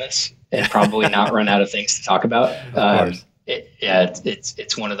podcast on this and probably not run out of things to talk about.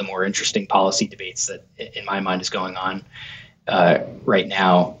 It's one of the more interesting policy debates that, in my mind, is going on right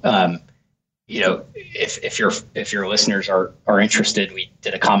now. If your listeners are interested, we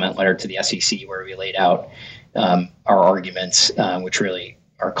did a comment letter to the SEC where we laid out our arguments, which really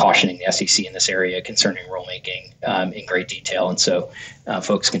are cautioning the SEC in this area concerning rulemaking in great detail. And so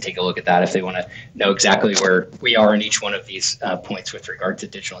folks can take a look at that if they want to know exactly where we are in each one of these points with regard to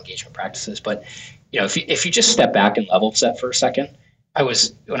digital engagement practices. But if you just step back and level set for a second,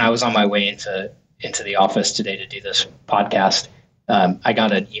 when I was on my way into the office today to do this podcast, I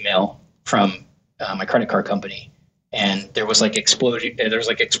got an email from my credit card company, and there was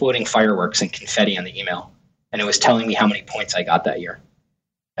exploding fireworks and confetti on the email, and it was telling me how many points I got that year.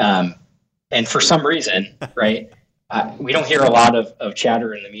 And for some reason, right, we don't hear a lot of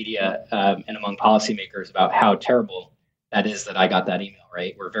chatter in the media and among policymakers about how terrible that is that I got that email,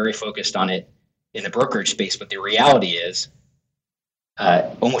 right? We're very focused on it in the brokerage space, but the reality is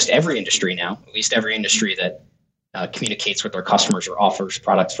almost every industry now, at least every industry that communicates with their customers or offers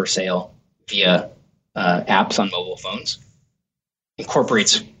products for sale via apps on mobile phones,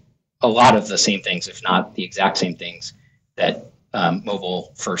 incorporates a lot of the same things, if not the exact same things, that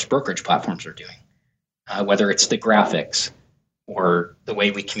mobile-first brokerage platforms are doing, whether it's the graphics or the way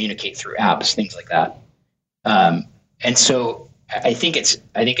we communicate through apps, things like that. And so I think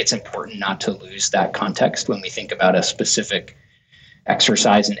it's important not to lose that context when we think about a specific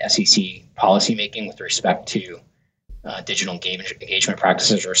exercise in SEC policymaking with respect to digital engagement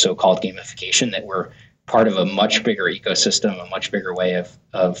practices, or so-called gamification, that we're part of a much bigger ecosystem, a much bigger way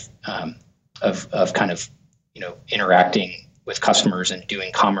of kind of interacting with customers and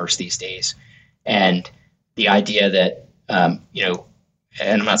doing commerce these days. And the idea that and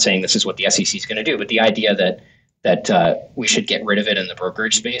I'm not saying this is what the SEC is going to do, but the idea that we should get rid of it in the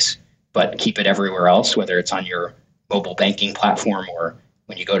brokerage space, but keep it everywhere else, whether it's on your mobile banking platform or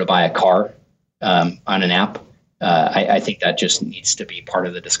when you go to buy a car on an app. I think that just needs to be part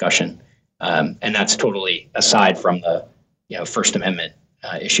of the discussion. And that's totally aside from the First Amendment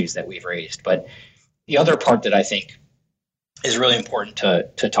issues that we've raised. But the other part that I think is really important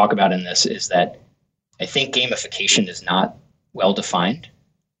to talk about in this is that I think gamification is not well defined.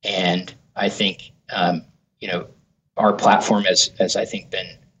 And I think, our platform has I think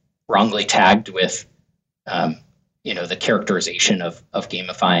been wrongly tagged with, the characterization of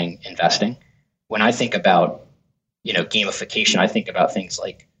gamifying investing. When I think about, gamification, I think about things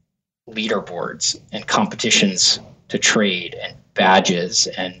like leaderboards and competitions to trade and badges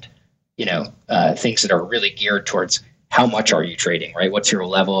and, things that are really geared towards how much are you trading, right? What's your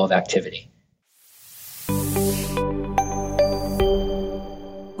level of activity?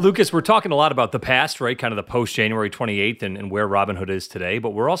 Lucas, we're talking a lot about the past, right? Kind of the post-January 28th and where Robinhood is today,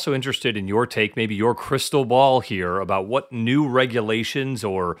 but we're also interested in your take, maybe your crystal ball here about what new regulations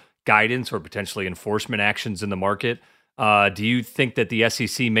or guidance or potentially enforcement actions in the market do you think that the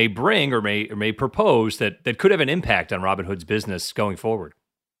SEC may bring or may propose that could have an impact on Robinhood's business going forward?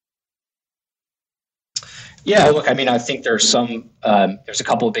 Yeah, look, I mean, I think there's a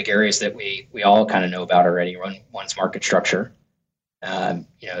couple of big areas that we all kind of know about already. One's market structure.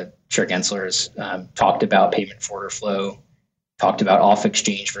 Chair Gensler has talked about payment for order flow, talked about off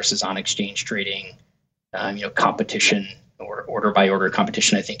exchange versus on exchange trading, competition or order by order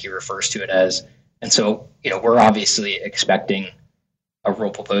competition, I think he refers to it as. And so, we're obviously expecting a rule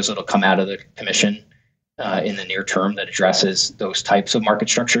proposal to come out of the commission in the near term that addresses those types of market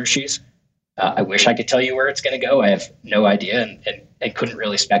structure issues. I wish I could tell you where it's going to go. I have no idea and couldn't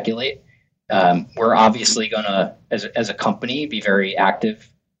really speculate. We're obviously going to, as a company, be very active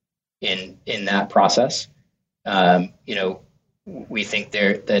in that process. We think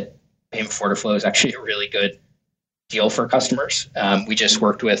that payment for order flow is actually a really good deal for customers. We just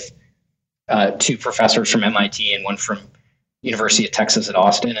worked with two professors from MIT and one from University of Texas at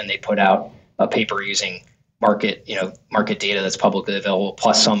Austin, and they put out a paper using market data that's publicly available,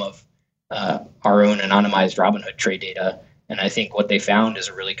 plus some of our own anonymized Robinhood trade data. And I think what they found is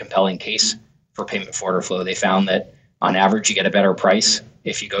a really compelling case for payment for order flow. They found that on average, you get a better price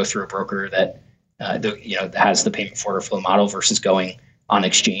if you go through a broker that has the payment for order flow model versus going on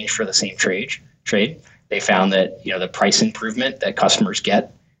exchange for the same trade. They found that the price improvement that customers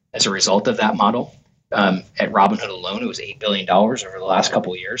get as a result of that model at Robinhood alone, it was $8 billion over the last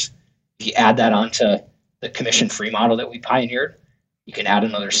couple of years. If you add that onto the commission-free model that we pioneered, you can add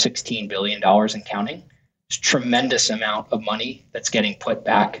another $16 billion and counting. It's a tremendous amount of money that's getting put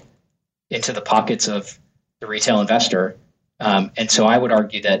back into the pockets of the retail investor. And so I would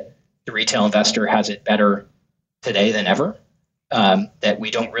argue that the retail investor has it better today than ever, that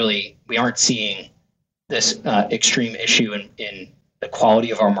we aren't seeing this extreme issue in the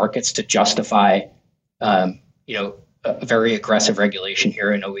quality of our markets to justify, a very aggressive regulation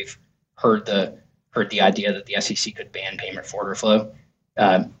here. I know we've heard the idea that the SEC could ban payment for order flow.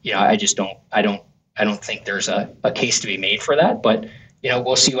 I don't think there's a case to be made for that, but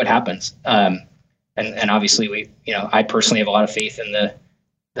we'll see what happens. And obviously I personally have a lot of faith in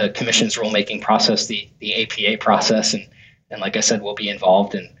the commission's rulemaking process, the APA process, and like I said, we'll be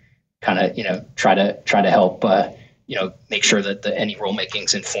involved and kind of try to help make sure that any rulemaking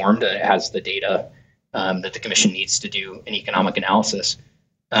is informed, that it has the data that the commission needs to do an economic analysis.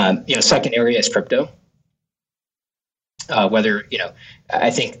 Second area is crypto. I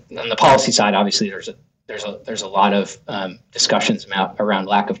think on the policy side, obviously there's a lot of discussions around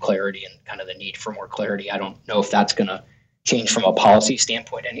lack of clarity and kind of the need for more clarity. I don't know if that's going to change from a policy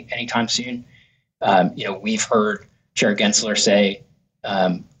standpoint anytime soon. We've heard Chair Gensler say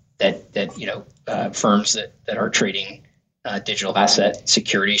that firms that are trading digital asset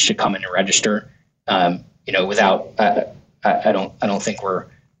securities should come in and register. Without I don't think we're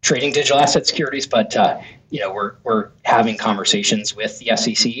trading digital asset securities, but we're having conversations with the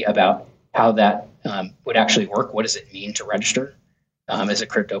SEC about how that would actually work. What does it mean to register as a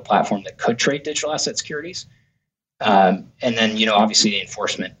crypto platform that could trade digital asset securities? And then obviously the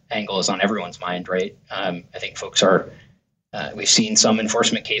enforcement angle is on everyone's mind, right? I think folks we've seen some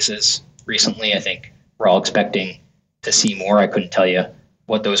enforcement cases recently. I think we're all expecting to see more. I couldn't tell you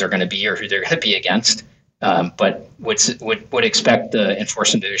what those are going to be or who they're going to be against, but would expect the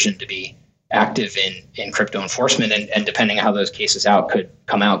enforcement division to be active in crypto enforcement, and depending on how those cases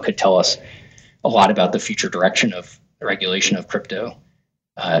could tell us a lot about the future direction of the regulation of crypto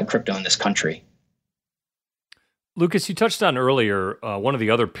in this country. Lucas, you touched on earlier one of the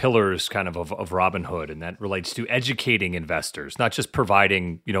other pillars kind of Robinhood, and that relates to educating investors, not just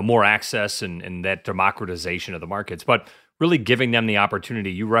providing more access and that democratization of the markets, but really giving them the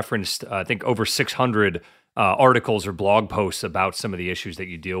opportunity. You referenced, I think, over 600 articles or blog posts about some of the issues that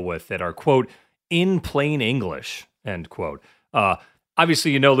you deal with that are, quote, in plain English, end quote.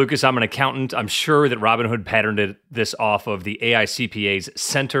 Obviously, Lucas, I'm an accountant. I'm sure that Robinhood patterned this off of the AICPA's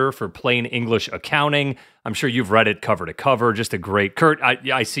Center for Plain English Accounting. I'm sure you've read it cover to cover. Just a great, Kurt.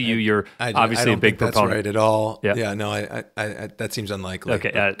 I see you. You're obviously a big proponent. That's right at all. Yeah. No, I that seems unlikely.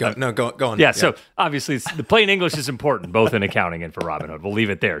 Okay. Go on. Yeah. So obviously, the plain English is important, both in accounting and for Robinhood. We'll leave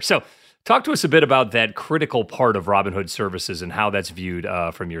it there. So, talk to us a bit about that critical part of Robinhood services and how that's viewed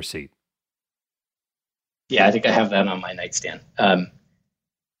from your seat. Yeah, I think I have that on my nightstand.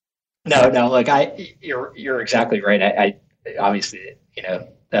 No, like you're exactly right. I obviously,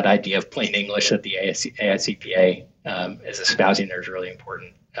 that idea of plain English that the AICPA is espousing there is really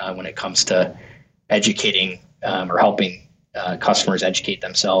important when it comes to educating or helping customers educate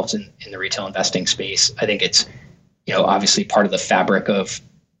themselves in the retail investing space. I think it's, obviously part of the fabric of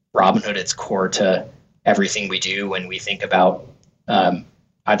Robinhood. It's core to everything we do when we think about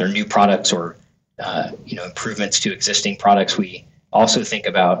either new products or improvements to existing products. We also think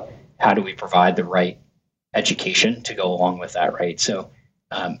about how do we provide the right education to go along with that, right? So,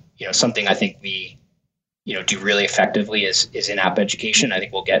 something I think we do really effectively is in-app education. I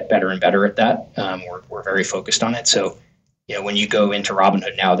think we'll get better and better at that. We're very focused on it. So, when you go into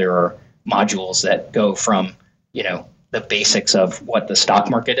Robinhood now, there are modules that go from, the basics of what the stock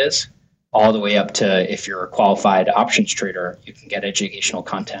market is all the way up to, if you're a qualified options trader, you can get educational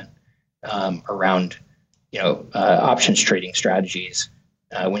content around, options trading strategies.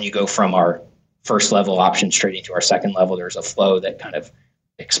 When you go from our first level options trading to our second level, there's a flow that kind of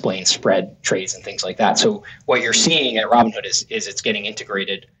explains spread trades and things like that. So what you're seeing at Robinhood is it's getting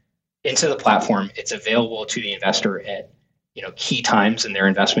integrated into the platform. It's available to the investor at key times in their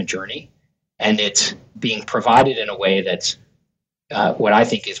investment journey, and it's being provided in a way that's what I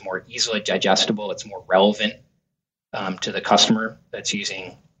think is more easily digestible. It's more relevant to the customer that's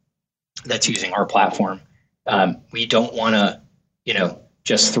using our platform. We don't want to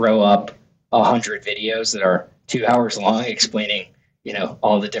just throw up 100 videos that are 2 hours long explaining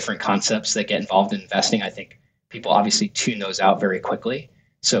all the different concepts that get involved in investing. I think people obviously tune those out very quickly.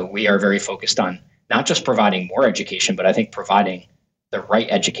 So we are very focused on not just providing more education, but I think providing the right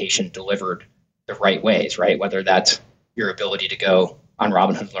education delivered the right ways, right? Whether that's your ability to go on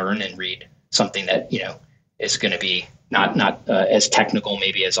Robinhood Learn and read something that, is going to be not as technical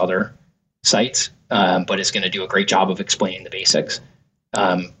maybe as other sites, but is going to do a great job of explaining the basics,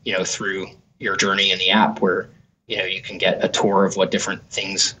 through your journey in the app, where, you can get a tour of what different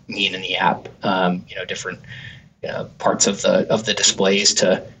things mean in the app, different parts of the displays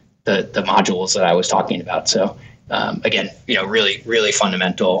to the modules that I was talking about. So again, really, really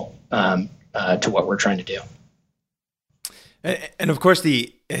fundamental to what we're trying to do. And of course,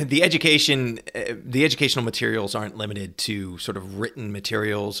 the educational materials aren't limited to sort of written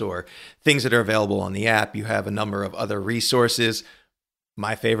materials or things that are available on the app. You have a number of other resources.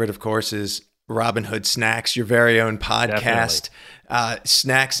 My favorite, of course, is Robinhood Snacks, your very own podcast.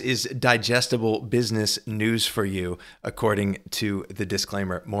 Snacks is digestible business news for you, according to the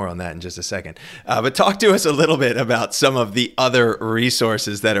disclaimer. More on that in just a second. But talk to us a little bit about some of the other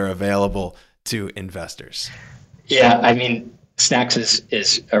resources that are available to investors. Yeah, I mean, Snacks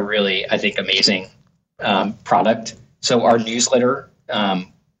is a really, I think, amazing product. So our newsletter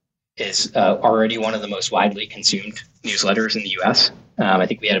is already one of the most widely consumed newsletters in the U.S. I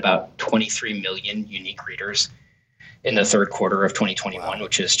think we had about 23 million unique readers in the third quarter of 2021, wow,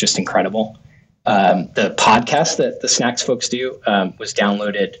 which is just incredible. The podcast that the Snacks folks do was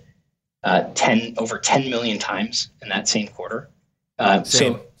downloaded over 10 million times in that same quarter.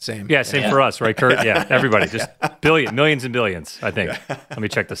 Same. Yeah, same for us, right, Kurt? Yeah, everybody, just millions and billions, I think. Let me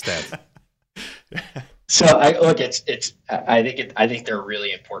check the stats. So I think they're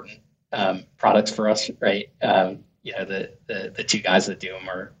really important products for us, right? The two guys that do them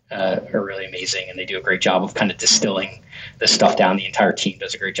are really amazing, and they do a great job of kind of distilling this stuff down. The entire team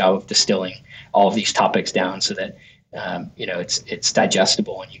does a great job of distilling all of these topics down so that it's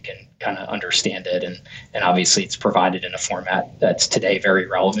digestible and you can kind of understand it, and obviously it's provided in a format that's today very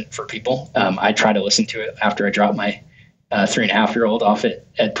relevant for people. I try to listen to it after I drop my 3.5-year-old off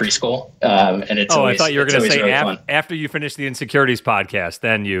at preschool, and it's always, I thought you were going to say really after you finish the Insecurities podcast,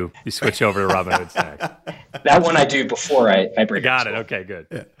 then you switch over to Robinhood Snacks. That one I do before I bring. Got it. Okay, good.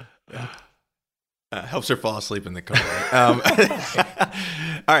 Yeah. Helps her fall asleep in the car.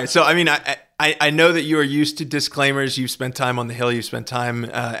 All right. So, I mean, I know that you are used to disclaimers. You've spent time on the Hill. You've spent time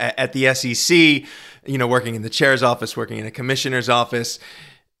at the SEC, working in the chair's office, working in a commissioner's office.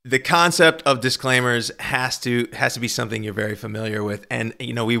 The concept of disclaimers has to be something you're very familiar with. And,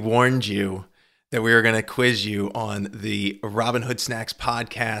 we warned you that we were going to quiz you on the Robinhood Snacks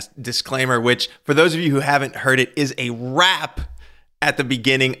podcast disclaimer, which, for those of you who haven't heard it, is a wrap at the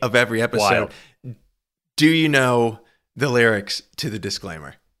beginning of every episode. Wild. Do you know the lyrics to the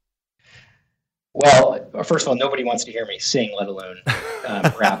disclaimer? Well, first of all, nobody wants to hear me sing, let alone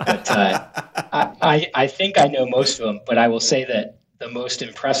rap. But I think I know most of them. But I will say that the most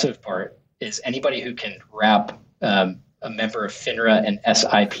impressive part is anybody who can rap a member of FINRA and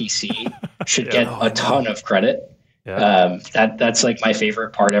SIPC should get a ton of credit. Yeah. That's like my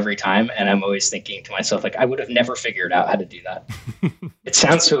favorite part every time. And I'm always thinking to myself, like, I would have never figured out how to do that. It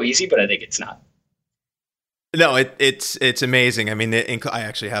sounds so easy, but I think it's not. No, it's amazing. I mean, I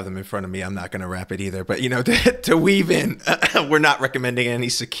actually have them in front of me. I'm not going to wrap it either. But, to weave in, we're not recommending any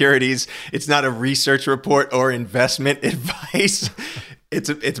securities. It's not a research report or investment advice.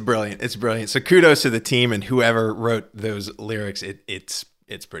 It's brilliant. It's brilliant. So kudos to the team and whoever wrote those lyrics. It's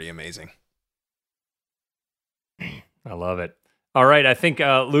pretty amazing. I love it. All right, I think,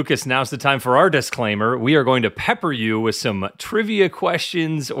 Lucas, now's the time for our disclaimer. We are going to pepper you with some trivia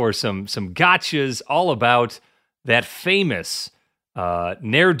questions or some gotchas all about that famous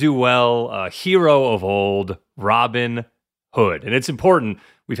ne'er-do-well hero of old, Robin Hood. And it's important.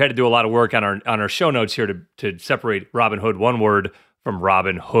 We've had to do a lot of work on our show notes here to separate Robin Hood, one word, from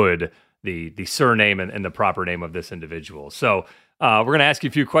Robin Hood, the surname and the proper name of this individual. So we're going to ask you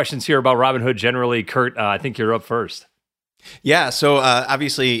a few questions here about Robin Hood generally. Kurt, I think you're up first. Yeah, so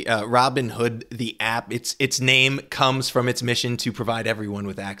obviously Robinhood, the app, its name comes from its mission to provide everyone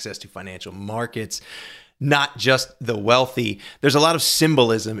with access to financial markets, not just the wealthy. There's a lot of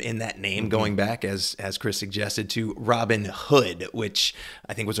symbolism in that name going back, as Chris suggested, to Robin Hood, which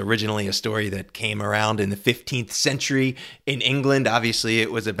I think was originally a story that came around in the 15th century in England. Obviously,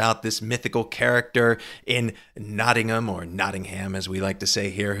 it was about this mythical character in Nottingham, or Nottingham, as we like to say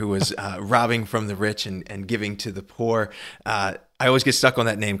here, who was robbing from the rich and giving to the poor. I always get stuck on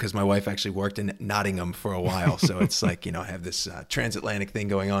that name because my wife actually worked in Nottingham for a while. So it's like, I have this transatlantic thing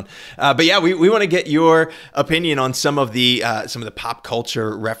going on. But yeah, we want to get your opinion on some of the pop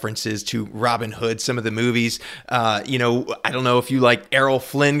culture references to Robin Hood, some of the movies. I don't know if you like Errol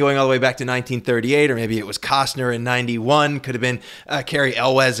Flynn going all the way back to 1938, or maybe it was Costner in 91. Could have been Cary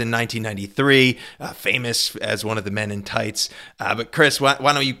Elwes in 1993, famous as one of the men in tights. But Chris, why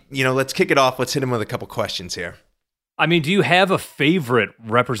don't you, let's kick it off. Let's hit him with a couple questions here. I mean, do you have a favorite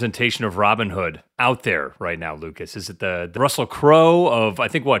representation of Robin Hood out there right now, Lucas? Is it the Russell Crowe of, I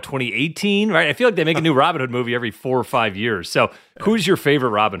think, 2018, right? I feel like they make a new Robin Hood movie every 4 or 5 years. So who's your favorite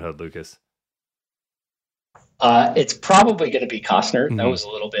Robin Hood, Lucas? It's probably going to be Costner. Mm-hmm. That was a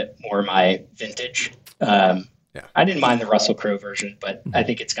little bit more my vintage. I didn't mind the Russell Crowe version, but I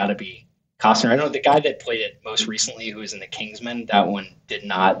think it's got to be Costner. I know the guy that played it most recently, who was in The Kingsman, that one did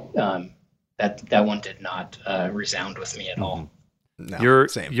not... That one did not resound with me at all. No,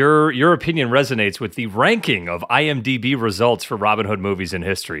 your opinion resonates with the ranking of IMDb results for Robin Hood movies in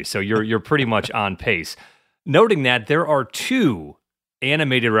history. So you're pretty much on pace. Noting that there are 2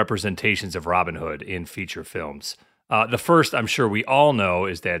 animated representations of Robin Hood in feature films. The first, I'm sure we all know,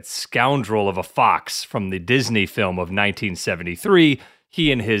 is that scoundrel of a fox from the Disney film of 1973.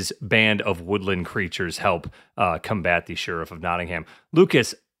 He and his band of woodland creatures help combat the Sheriff of Nottingham.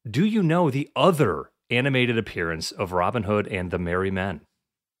 Lucas, do you know the other animated appearance of Robin Hood and the Merry Men?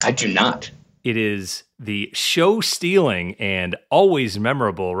 I do not. It is the show-stealing and always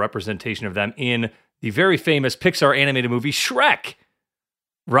memorable representation of them in the very famous Pixar animated movie Shrek.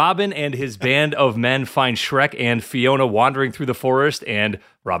 Robin and his band of men find Shrek and Fiona wandering through the forest, and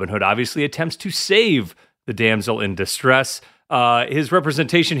Robin Hood obviously attempts to save the damsel in distress. His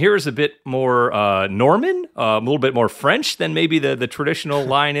representation here is a bit more Norman, a little bit more French than maybe the traditional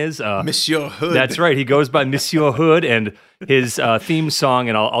line is. Monsieur Hood. That's right. He goes by Monsieur Hood, and his theme song,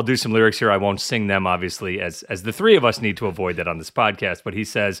 and I'll do some lyrics here. I won't sing them, obviously, as the 3 of us need to avoid that on this podcast. But he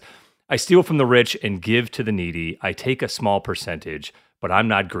says, I steal from the rich and give to the needy. I take a small percentage, but I'm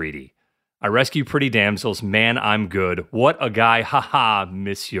not greedy. I rescue pretty damsels. Man, I'm good. What a guy. Ha ha,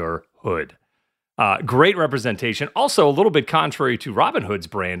 Monsieur Hood. Great representation. Also, a little bit contrary to Robin Hood's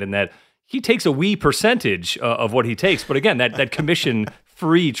brand in that he takes a wee percentage of what he takes. But again, that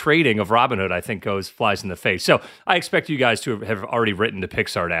commission-free trading of Robin Hood, I think, flies in the face. So I expect you guys to have already written to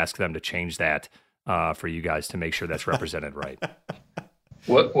Pixar to ask them to change that for you guys to make sure that's represented right.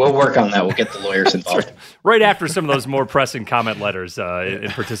 We'll work on that. We'll get the lawyers involved. Right after some of those more pressing comment letters in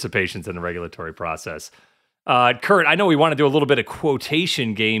participations in the regulatory process. Kurt, I know we want to do a little bit of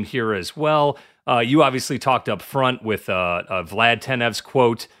quotation game here as well. You obviously talked up front with Vlad Tenev's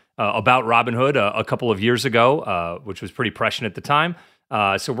quote about Robin Hood a couple of years ago, which was pretty prescient at the time.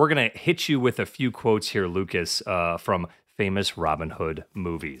 So we're going to hit you with a few quotes here, Lucas, from famous Robin Hood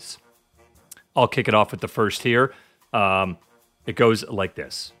movies. I'll kick it off with the first here. It goes like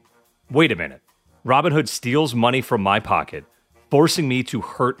this. Wait a minute. Robin Hood steals money from my pocket, forcing me to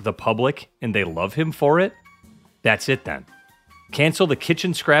hurt the public, and they love him for it? That's it then. Cancel the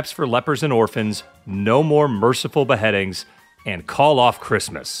kitchen scraps for lepers and orphans, no more merciful beheadings, and call off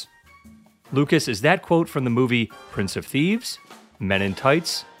Christmas. Lucas, is that quote from the movie Prince of Thieves, Men in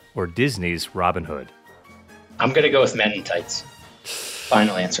Tights, or Disney's Robin Hood? I'm going to go with Men in Tights.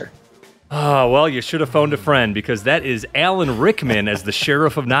 Final answer. Well, you should have phoned a friend because that is Alan Rickman as the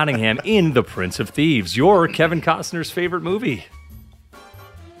Sheriff of Nottingham in The Prince of Thieves, your Kevin Costner's favorite movie.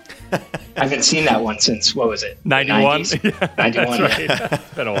 I haven't seen that one since, what was it? 91? Yeah, 91, right.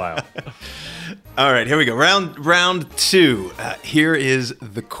 It's been a while. All right, here we go. Round two. Here is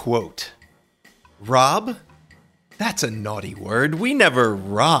the quote. Rob? That's a naughty word. We never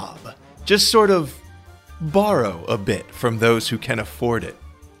rob. Just sort of borrow a bit from those who can afford it.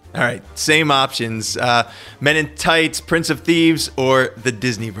 All right, same options. Men in Tights, Prince of Thieves, or the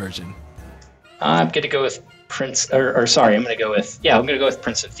Disney version? I'm going to go with I'm going to go with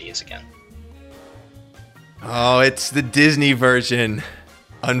Prince of Thieves again. Oh, it's the Disney version,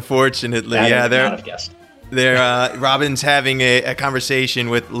 unfortunately. I would not have guessed. Robin's having a conversation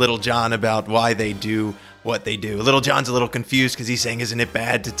with Little John about why they do what they do. Little John's a little confused because he's saying, isn't it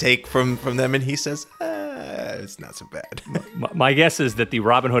bad to take from them? And he says, it's not so bad. My guess is that the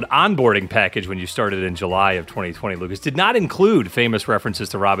Robinhood onboarding package when you started in July of 2020, Lucas, did not include famous references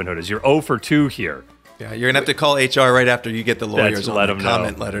to Robinhood, as you're 0 for 2 here. Yeah, you're going to have to call HR right after you get the lawyers on the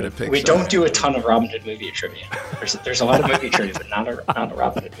comment letter to pick. We don't do a ton of Robinhood movie trivia. There's a lot of movie trivia, but not a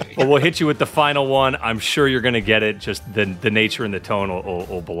Robinhood movie. Well, we'll hit you with the final one. I'm sure you're going to get it. Just the nature and the tone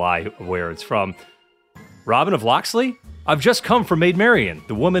will belie where it's from. Robin of Locksley? I've just come from Maid Marian,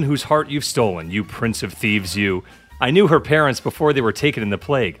 the woman whose heart you've stolen, you Prince of Thieves, you. I knew her parents before they were taken in the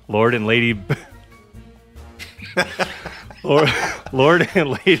plague, Lord and Lady... Lord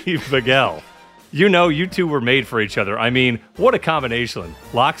and Lady Bagel. You know, you two were made for each other. I mean, what a combination.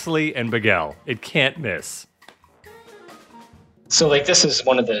 Locksley and Bagel. It can't miss. So, this is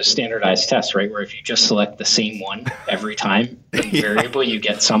one of the standardized tests, right? Where if you just select the same one every time, invariably you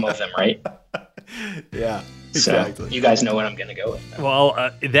get some of them right. Yeah, exactly. So, you guys know what I'm going to go with.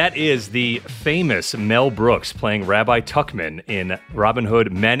 Well, that is the famous Mel Brooks playing Rabbi Tuckman in Robin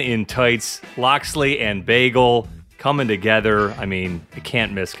Hood, Men in Tights, Locksley and Bagel coming together. I mean, a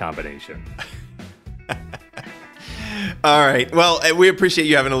can't miss combination. All right. Well, we appreciate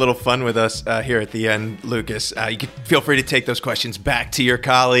you having a little fun with us here at the end, Lucas. You can feel free to take those questions back to your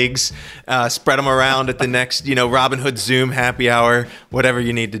colleagues, spread them around at the next, Robinhood Zoom happy hour, whatever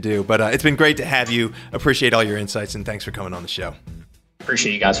you need to do. But it's been great to have you. Appreciate all your insights, and thanks for coming on the show.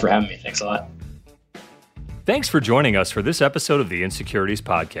 Appreciate you guys for having me. Thanks a lot. Thanks for joining us for this episode of the Insecurities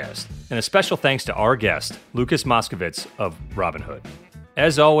Podcast. And a special thanks to our guest, Lucas Moskowitz of Robinhood.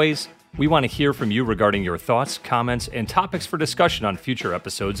 As always, we want to hear from you regarding your thoughts, comments, and topics for discussion on future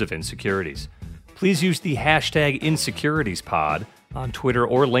episodes of Insecurities. Please use the hashtag InsecuritiesPod on Twitter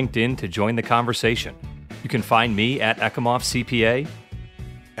or LinkedIn to join the conversation. You can find me at EcomoffCPA.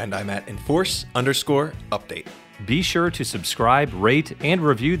 And I'm at Enforce_update. Be sure to subscribe, rate, and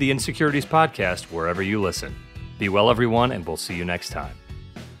review the Insecurities Podcast wherever you listen. Be well, everyone, and we'll see you next time.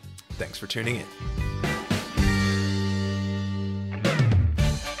 Thanks for tuning in.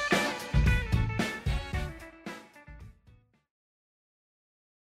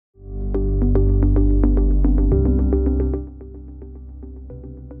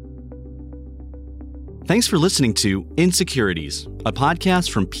 Thanks for listening to Insecurities, a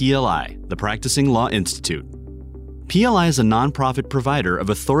podcast from PLI, the Practicing Law Institute. PLI is a nonprofit provider of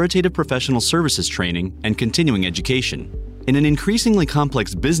authoritative professional services training and continuing education. In an increasingly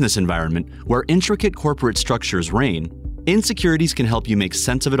complex business environment where intricate corporate structures reign, Insecurities can help you make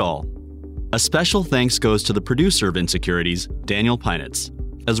sense of it all. A special thanks goes to the producer of Insecurities, Daniel Peinitz,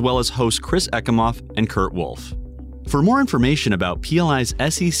 as well as hosts Chris Ecomoff and Kurt Wolf. For more information about PLI's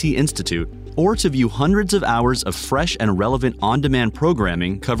SEC Institute, or to view hundreds of hours of fresh and relevant on-demand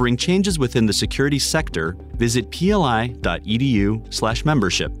programming covering changes within the securities sector, visit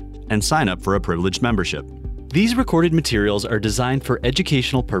pli.edu/membership and sign up for a privileged membership. These recorded materials are designed for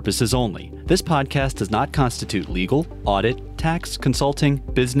educational purposes only. This podcast does not constitute legal, audit, tax, consulting,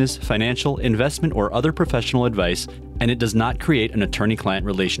 business, financial, investment, or other professional advice, and it does not create an attorney-client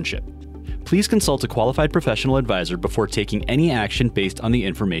relationship. Please consult a qualified professional advisor before taking any action based on the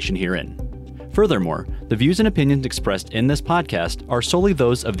information herein. Furthermore, the views and opinions expressed in this podcast are solely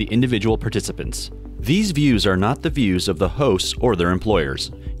those of the individual participants. These views are not the views of the hosts or their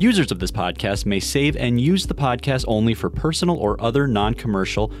employers. Users of this podcast may save and use the podcast only for personal or other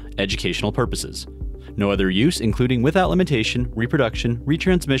non-commercial educational purposes. No other use, including without limitation, reproduction,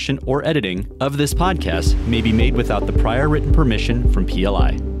 retransmission, or editing of this podcast may be made without the prior written permission from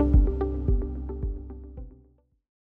PLI.